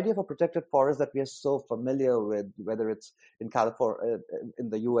 So this idea of a protected forest that we are so familiar with, whether it's in California, in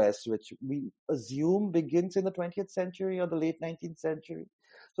the US, which we assume begins in the 20th century or the late 19th century.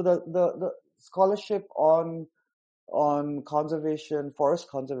 So the scholarship on conservation, forest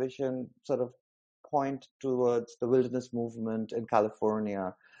conservation, sort of point towards the wilderness movement in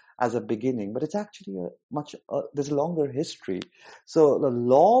California as a beginning, but it's actually there's a longer history. So the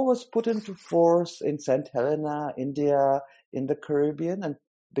law was put into force in St. Helena, India, in the Caribbean, and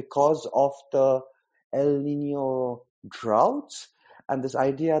because of the El Nino droughts, and this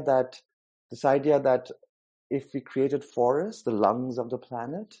idea that if we created forests, the lungs of the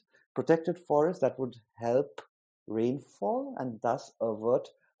planet, protected forests, that would help rainfall and thus avert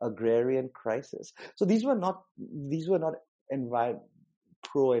agrarian crisis. So these were not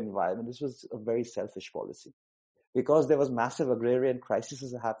pro-environment. This was a very selfish policy. Because there was massive agrarian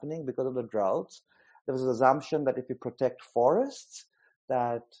crises happening because of the droughts, there was an assumption that if we protect forests,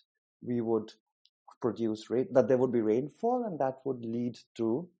 that we would produce that there would be rainfall, and that would lead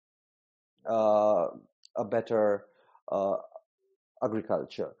to a better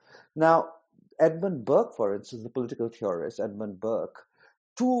agriculture. Now, Edmund Burke, for instance, the political theorist Edmund Burke,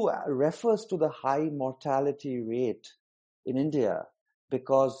 too refers to the high mortality rate in India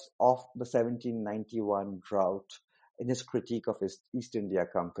because of the 1791 drought in his critique of his East India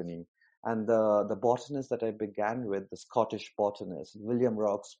Company. And the botanist that I began with, the Scottish botanist, William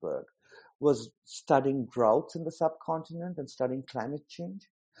Roxburgh, was studying droughts in the subcontinent and studying climate change.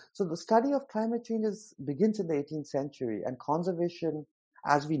 So the study of climate change begins in the 18th century, and conservation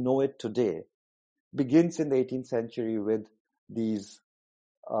as we know it today begins in the 18th century with these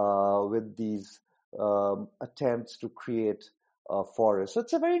attempts to create forests. So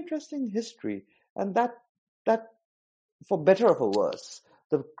it's a very interesting history, and that for better or for worse,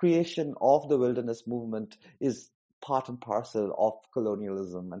 the creation of the wilderness movement is part and parcel of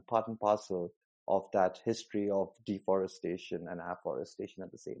colonialism and part and parcel of that history of deforestation and afforestation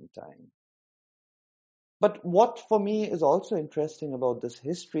at the same time. But what for me is also interesting about this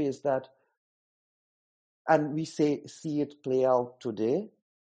history is that, and we see it play out today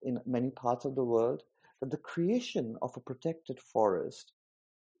in many parts of the world, that the creation of a protected forest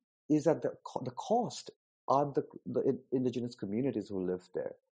is at the cost are the indigenous communities who live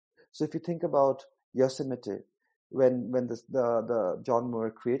there. So if you think about Yosemite, when the John Muir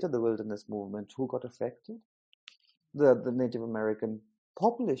created the wilderness movement, who got affected? The Native American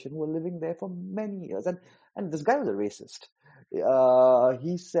population who were living there for many years. And this guy was a racist.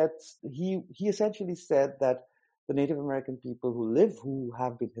 He essentially said that the Native American people who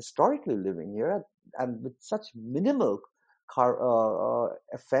have been historically living here and with such minimal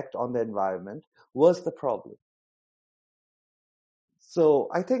effect on the environment was the problem. So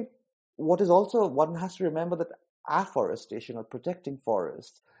I think what is also, one has to remember that afforestation or protecting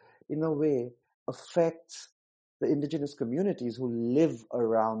forests in a way affects the indigenous communities who live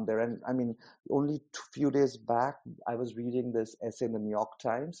around there. And I mean, only a few days back, I was reading this essay in the New York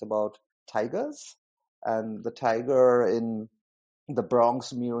Times about tigers, and the tiger in the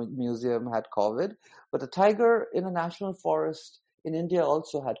Bronx Museum had COVID, but the tiger in a national forest in India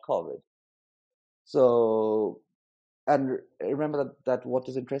also had COVID. So, and remember that what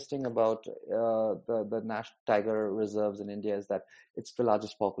is interesting about the national tiger reserves in India is that it's the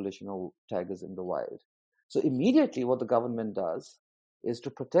largest population of tigers in the wild. So immediately what the government does is to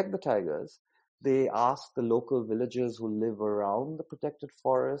protect the tigers. They ask the local villagers who live around the protected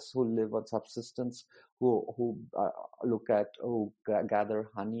forests, who live on subsistence, who gather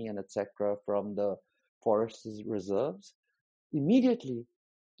honey and etc. from the forest reserves. Immediately,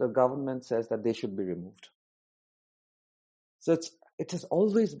 the government says that they should be removed. So it has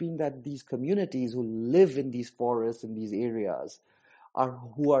always been that these communities who live in these forests, in these areas,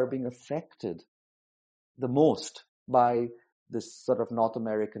 who are being affected the most by this sort of North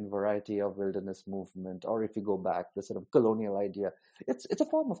American variety of wilderness movement, or if you go back, the sort of colonial idea. It's a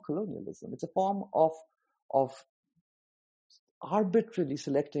form of colonialism. It's a form of arbitrarily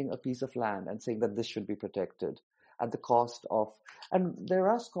selecting a piece of land and saying that this should be protected at the cost of. And there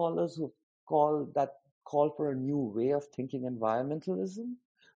are scholars who call for a new way of thinking environmentalism,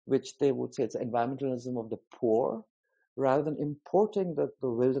 which they would say it's environmentalism of the poor, rather than importing the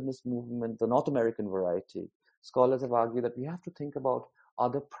wilderness movement, the North American variety. Scholars have argued that we have to think about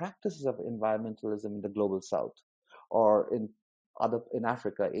other practices of environmentalism in the global south, or in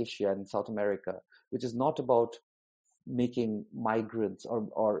Africa, Asia, and South America, which is not about making migrants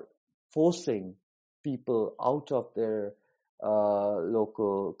or forcing people out of their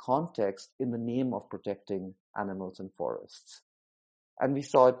local context in the name of protecting animals and forests. And we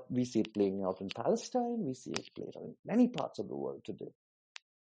see it playing out in Palestine. We see it played out in many parts of the world today.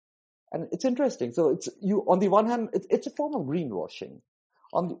 And it's interesting. So on the one hand, it's a form of greenwashing.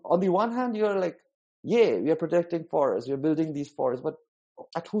 On the one hand, you're like, yeah, we are protecting forests, we are building these forests, but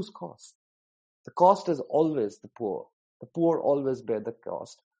at whose cost? The cost is always the poor. The poor always bear the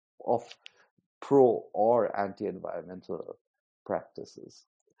cost of pro or anti-environmental practices.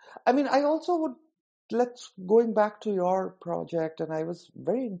 I mean, I also would, going back to your project, and I was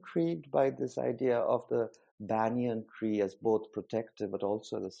very intrigued by this idea of the banyan tree as both protective but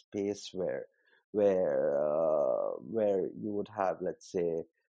also the space where you would have, let's say,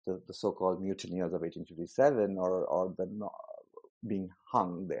 the so-called mutineers of 1857 or the being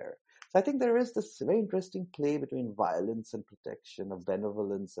hung there. So I think there is this very interesting play between violence and protection, of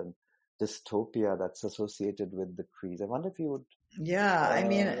benevolence and dystopia that's associated with the trees. I wonder if you would. Yeah, I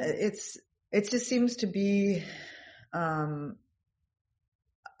mean, it just seems to be a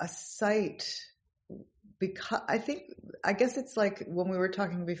site, because I guess it's like when we were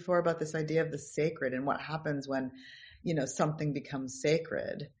talking before about this idea of the sacred and what happens when, something becomes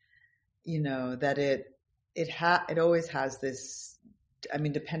sacred, that it always has this, I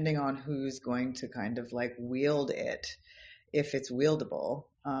mean, depending on who's going to kind of like wield it, if it's wieldable,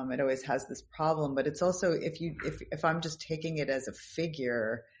 it always has this problem. But it's also, if I'm just taking it as a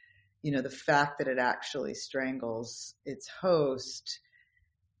figure, the fact that it actually strangles its host,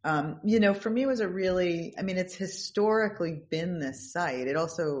 for me was it's historically been this site. It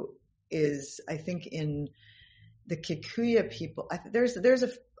also is, I think, in the Kikuyu people,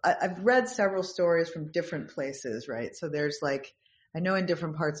 I've read several stories from different places, right? So there's I know in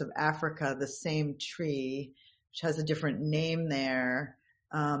different parts of Africa, the same tree, which has a different name there,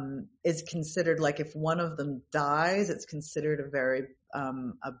 is considered, if one of them dies, it's considered a very,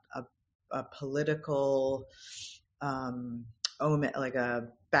 a political, omen, like a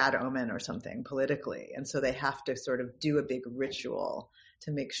bad omen or something politically. And so they have to sort of do a big ritual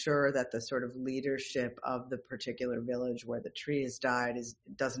to make sure that the sort of leadership of the particular village where the tree has died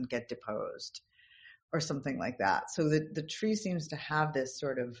doesn't get deposed or something like that. So the tree seems to have this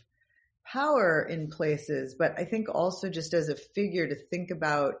sort of power in places, but I think also just as a figure to think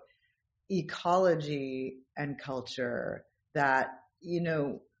about ecology and culture, that,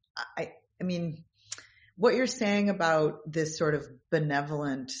 I mean, what you're saying about this sort of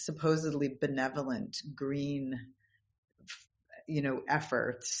supposedly benevolent green,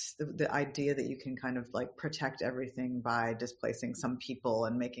 efforts, the idea that you can kind of protect everything by displacing some people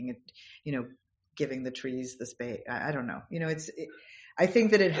and making it, giving the trees the space. I don't know. I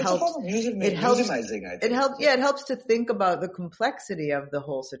think that it helps. It helps to think about the complexity of the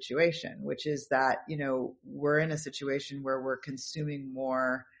whole situation, which is that, we're in a situation where we're consuming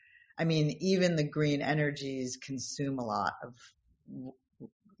more. I mean, even the green energies consume a lot of,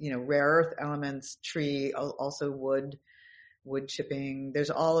 rare earth elements, tree, also wood chipping.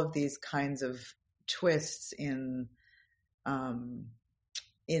 There's all of these kinds of twists in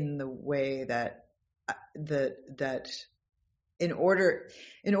the way that in order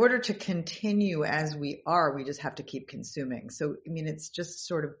to continue as we are, we just have to keep consuming. So, I mean, it's just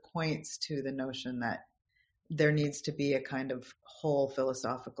sort of points to the notion that there needs to be a kind of whole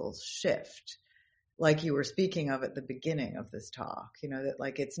philosophical shift, like you were speaking of at the beginning of this talk,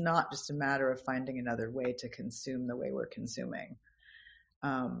 that it's not just a matter of finding another way to consume the way we're consuming.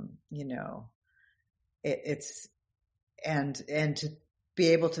 It's and to be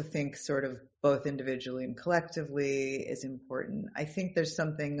able to think sort of both individually and collectively is important. I think there's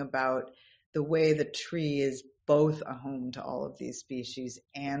something about the way the tree is both a home to all of these species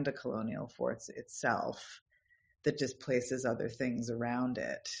and a colonial force itself that displaces other things around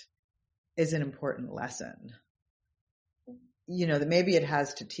it is an important lesson. That maybe it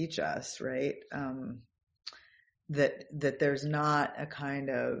has to teach us, right? That there's not a kind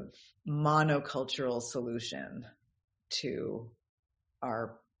of monocultural solution to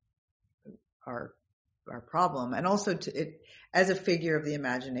our problem, and also to it as a figure of the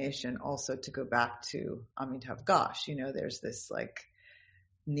imagination, also to go back to Amitav Ghosh. There's this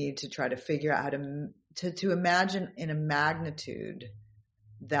need to try to figure out how to imagine in a magnitude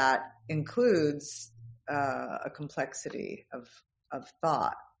that includes a complexity of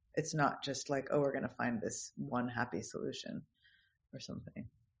thought It's not just like, oh, we're going to find this one happy solution or something.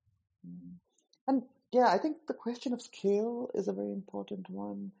 And yeah, I think the question of scale is a very important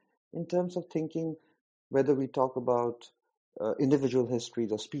one in terms of thinking whether we talk about individual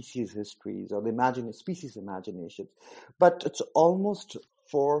histories or species histories or the species imaginations. But it's almost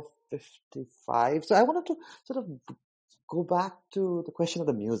 4:55. So I wanted to sort of go back to the question of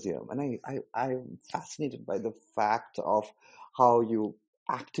the museum. And I'm fascinated by the fact of how you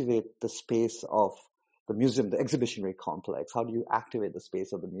activate the space of the museum, the exhibitionary complex. How do you activate the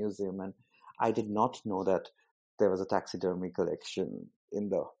space of the museum? And I did not know that there was a taxidermy collection in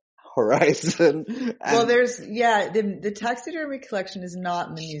the horizon. Well, the taxidermy collection is not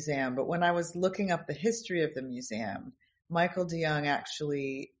in the museum, but when I was looking up the history of the museum, Michael DeYoung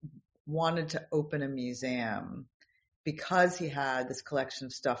actually wanted to open a museum because he had this collection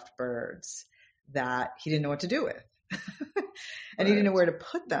of stuffed birds that he didn't know what to do with. And he didn't know where to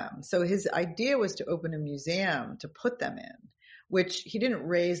put them. So his idea was to open a museum to put them in, which he didn't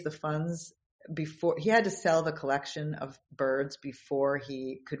raise the funds before. He had to sell the collection of birds before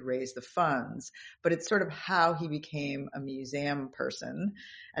he could raise the funds. But it's sort of how he became a museum person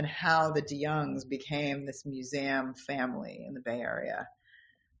and how the DeYoungs became this museum family in the Bay Area.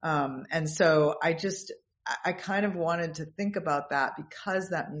 And so I kind of wanted to think about that because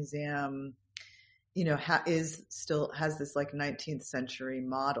that museum, still has this like 19th century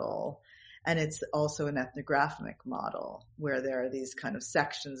model. And it's also an ethnographic model where there are these kind of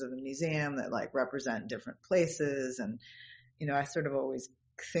sections of the museum that like represent different places. And, I sort of always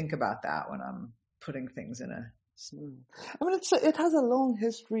think about that when I'm putting things in a. I mean, it has a long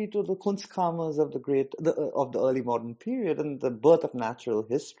history to the Kunstkammers of of the early modern period and the birth of natural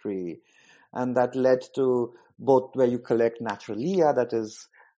history. And that led to both where you collect naturalia, that is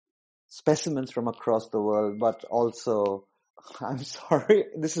specimens from across the world, but also, I'm sorry,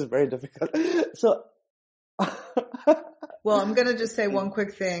 this is very difficult. So, well, I'm going to just say one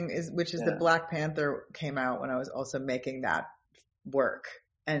quick thing which is that Black Panther came out when I was also making that work.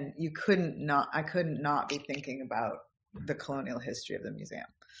 And I couldn't not be thinking about the colonial history of the museum.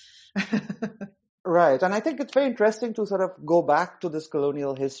 Right. And I think it's very interesting to sort of go back to this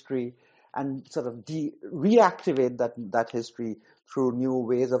colonial history and sort of reactivate that history through new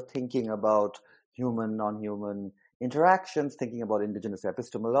ways of thinking about human, non-human interactions, thinking about indigenous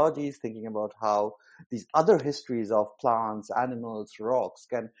epistemologies, thinking about how these other histories of plants, animals, rocks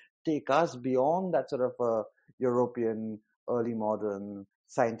can take us beyond that sort of European early modern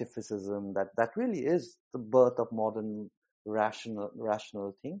scientificism that really is the birth of modern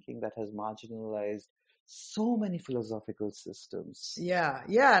rational thinking that has marginalized so many philosophical systems. Yeah.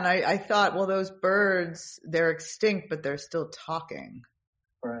 And I thought, well, those birds, they're extinct, but they're still talking.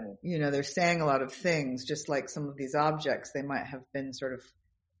 Right. They're saying a lot of things, just like some of these objects, they might have been sort of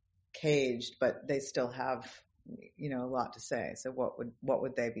caged, but they still have, a lot to say. So what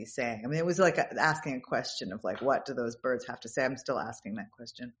would they be saying? I mean, it was like asking a question of like, what do those birds have to say? I'm still asking that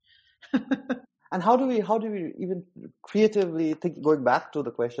question. And how do we even creatively think, going back to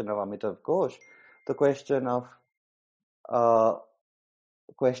the question of Amitav Ghosh, the question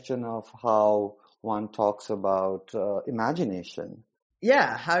of how one talks about imagination.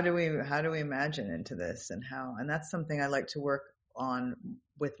 Yeah, how do we imagine into this, and that's something I like to work on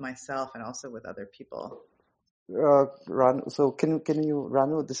with myself and also with other people. Ranu, so can you,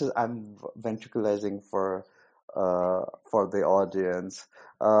 Ranu? I'm ventriculizing for the audience.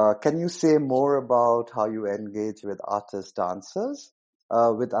 Can you say more about how you engage with artists, dancers,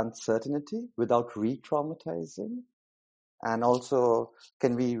 with uncertainty, without re-traumatizing? And also,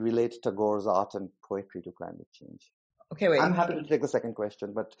 can we relate Tagore's art and poetry to climate change? Okay, wait. I'm happy to take the second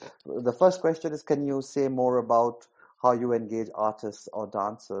question, but the first question is, can you say more about how you engage artists or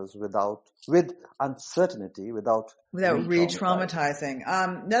dancers with uncertainty, without re-traumatizing?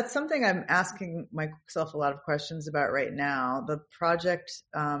 That's something I'm asking myself a lot of questions about right now. The project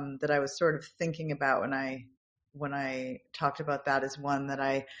that I was sort of thinking about when I talked about that is one that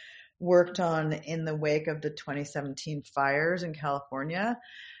I worked on in the wake of the 2017 fires in California.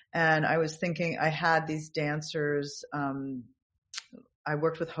 And I was thinking, I had these dancers, I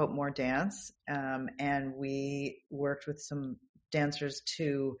worked with Hope More Dance, and we worked with some dancers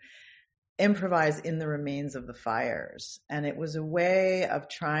to improvise in the remains of the fires. And it was a way of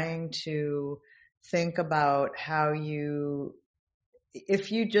trying to think about how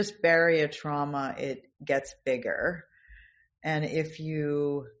if you just bury a trauma, it gets bigger. And if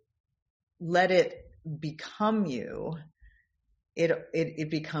you let it become you, it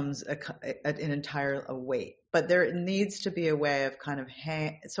becomes an entire weight. But there needs to be a way of kind of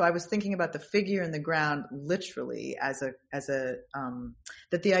so I was thinking about the figure in the ground literally as a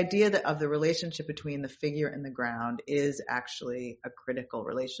that the idea of the relationship between the figure and the ground is actually a critical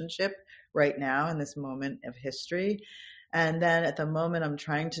relationship right now in this moment of history. And then at the moment, I'm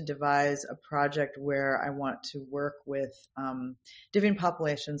trying to devise a project where I want to work with different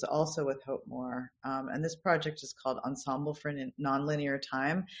populations, also with Hope Moore. And this project is called Ensemble for Nonlinear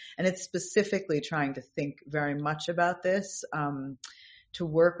Time. And it's specifically trying to think very much about this, to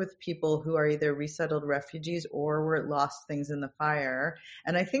work with people who are either resettled refugees or were lost things in the fire.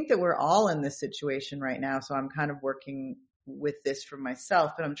 And I think that we're all in this situation right now. So I'm kind of working with this for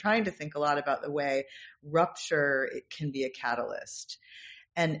myself, but I'm trying to think a lot about the way rupture, it can be a catalyst.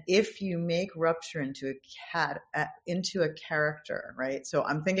 And if you make rupture into a character, right? So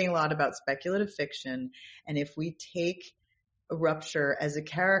I'm thinking a lot about speculative fiction. And if we take a rupture as a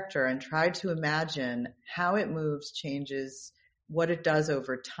character and try to imagine how it moves, changes, what it does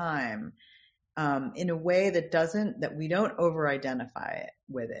over time, in a way that we don't over-identify it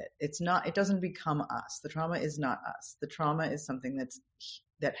with it. It doesn't become us. The trauma is not us. The trauma is something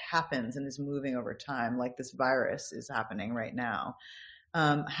that happens and is moving over time, like this virus is happening right now.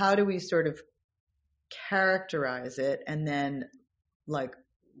 How do we sort of characterize it and then like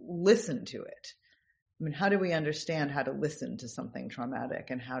listen to it? I mean, how do we understand how to listen to something traumatic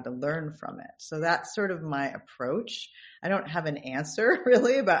and how to learn from it? So that's sort of my approach. I don't have an answer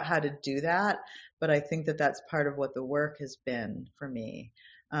really about how to do that, but I think that that's part of what the work has been for me.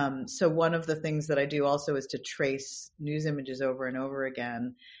 So one of the things that I do also is to trace news images over and over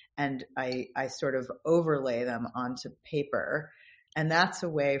again, and I sort of overlay them onto paper. And that's a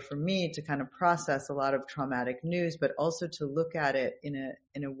way for me to kind of process a lot of traumatic news, but also to look at it in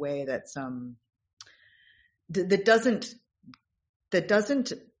a way that's that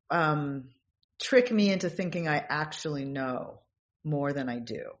doesn't trick me into thinking I actually know more than I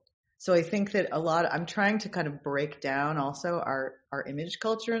do. So I think that I'm trying to kind of break down also our image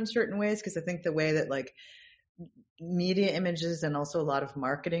culture in certain ways, because I think the way that like media images and also a lot of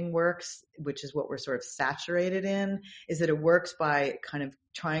marketing works, which is what we're sort of saturated in, is that it works by kind of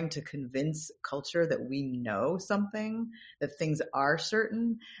trying to convince culture that we know something, that things are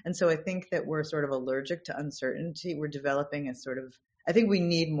certain. And so I think that we're sort of allergic to uncertainty. We're developing a sort of, I think we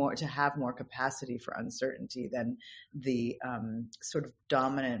need to have more capacity for uncertainty than the sort of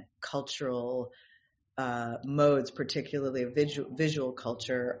dominant cultural modes, particularly of visual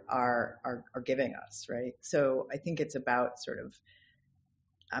culture, are giving us, right? So I think it's about sort of,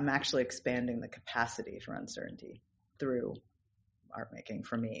 I'm actually expanding the capacity for uncertainty through art making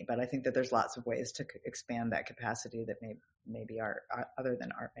for me. But I think that there's lots of ways to expand that capacity that maybe are other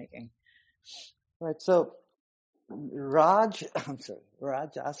than art making. Right. So Raj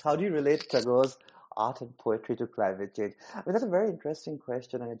asked, how do you relate Tagore's art and poetry to climate change? I mean, that's a very interesting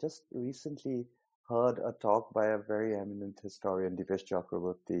question. And I just recently heard a talk by a very eminent historian, Divesh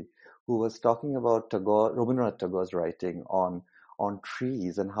Chakraborty, who was talking about Rabindranath Tagore's writing on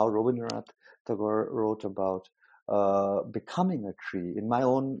trees and how Rabindranath Tagore wrote about becoming a tree. In my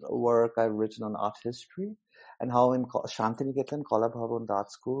own work, I've written on art history and how in Shantiniketan, Kala Bhavan, the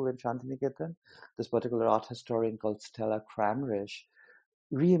art school in Shantiniketan, this particular art historian called Stella Kramrisch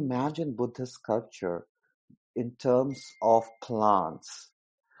reimagined Buddhist sculpture in terms of plants.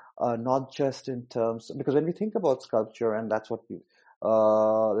 Not just in terms, because when we think about sculpture, and that's what we,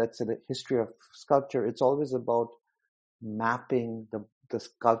 let's say the history of sculpture, it's always about mapping the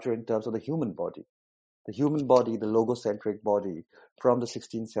sculpture in terms of the human body. The human body, the logocentric body from the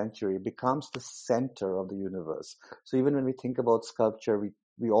 16th century becomes the center of the universe. So even when we think about sculpture,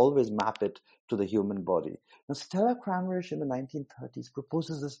 we always map it to the human body. Now, Stella Kramrisch in the 1930s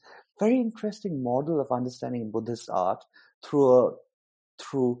proposes this very interesting model of understanding Buddhist art through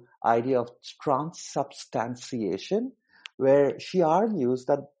idea of transubstantiation, where she argues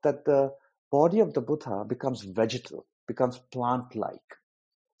that the body of the Buddha becomes vegetal, becomes plant-like.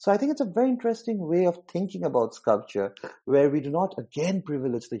 So I think it's a very interesting way of thinking about sculpture, where we do not again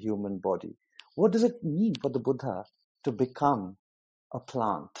privilege the human body. What does it mean for the Buddha to become a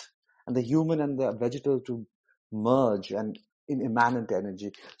plant, and the human and the vegetal to merge and in immanent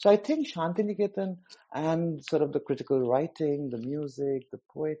energy? So I think Shantiniketan and sort of the critical writing, the music, the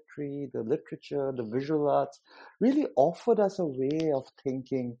poetry, the literature, the visual arts really offered us a way of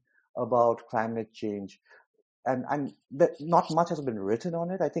thinking about climate change. And that not much has been written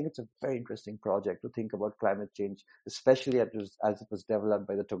on it. I think it's a very interesting project to think about climate change, especially as it was developed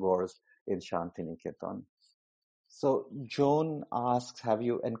by the Tagores in Shantiniketan. So Joan asks, have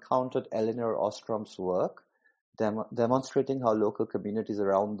you encountered Elinor Ostrom's work? demonstrating how local communities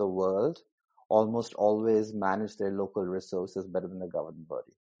around the world almost always manage their local resources better than a government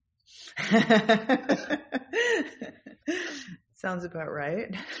body. Sounds about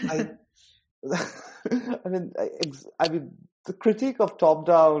right. I mean, the critique of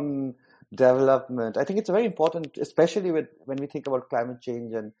top-down development, I think it's very important, especially when we think about climate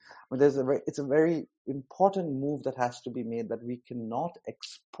change. And it's a very important move that has to be made, that we cannot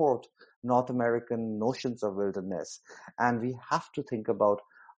export North American notions of wilderness, and we have to think about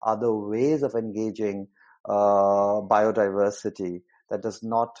other ways of engaging biodiversity that does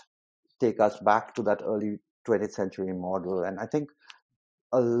not take us back to that early 20th century model. And I think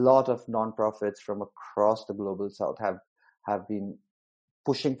a lot of nonprofits from across the global south have been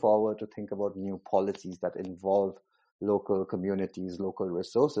pushing forward to think about new policies that involve local communities, local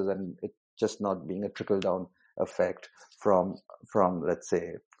resources, and it just not being a trickle-down effect from let's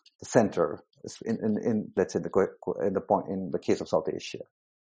say the center in let's say in the case of South Asia.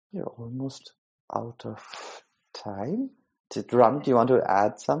 You're almost out of time. Ram, do you want to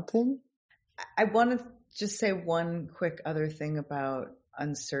add something? I want to just say one quick other thing about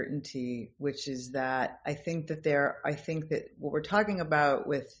uncertainty, which is that I think that what we're talking about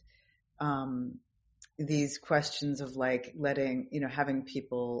with these questions of like having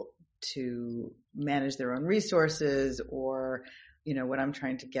people to manage their own resources, or what I'm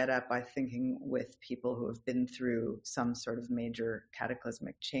trying to get at by thinking with people who have been through some sort of major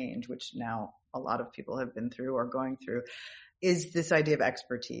cataclysmic change, which now a lot of people have been through or going through, is this idea of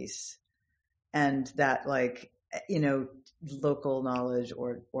expertise. And that local knowledge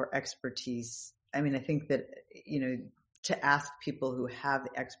or expertise. I mean, I think that, to ask people who have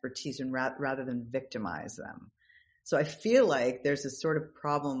expertise and rather than victimize them. So I feel like there's a sort of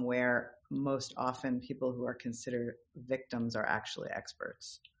problem where most often people who are considered victims are actually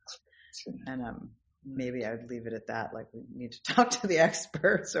experts. And maybe I would leave it at that. Like, we need to talk to the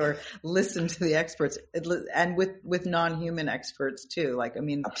experts or listen to the experts, and with non-human experts too. Like, I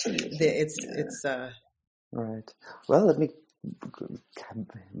mean, it's right. Well, let me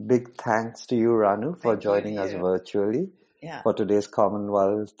big thanks to you, Ranu, for joining us virtually for today's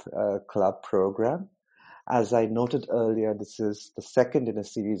Commonwealth Club program. As I noted earlier, this is the second in a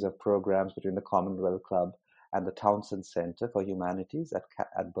series of programs between the Commonwealth Club and the Townsend Center for Humanities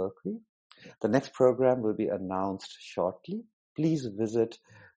at Berkeley. The next program will be announced shortly. Please visit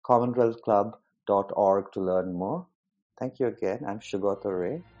commonwealthclub.org to learn more. Thank you again. I'm Shugata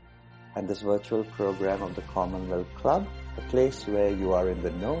Ray, and this virtual program of the Commonwealth Club, the place where you are in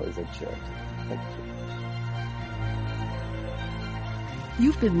the know, is adjourned. Thank you.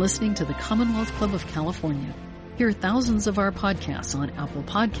 You've been listening to the Commonwealth Club of California. Hear thousands of our podcasts on Apple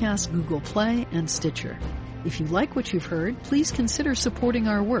Podcasts, Google Play, and Stitcher. If you like what you've heard, please consider supporting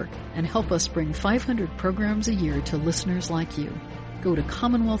our work and help us bring 500 programs a year to listeners like you. Go to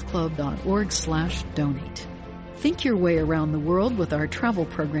commonwealthclub.org/donate. Think your way around the world with our travel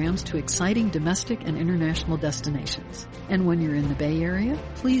programs to exciting domestic and international destinations. And when you're in the Bay Area,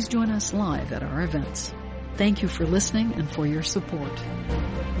 please join us live at our events. Thank you for listening and for your support.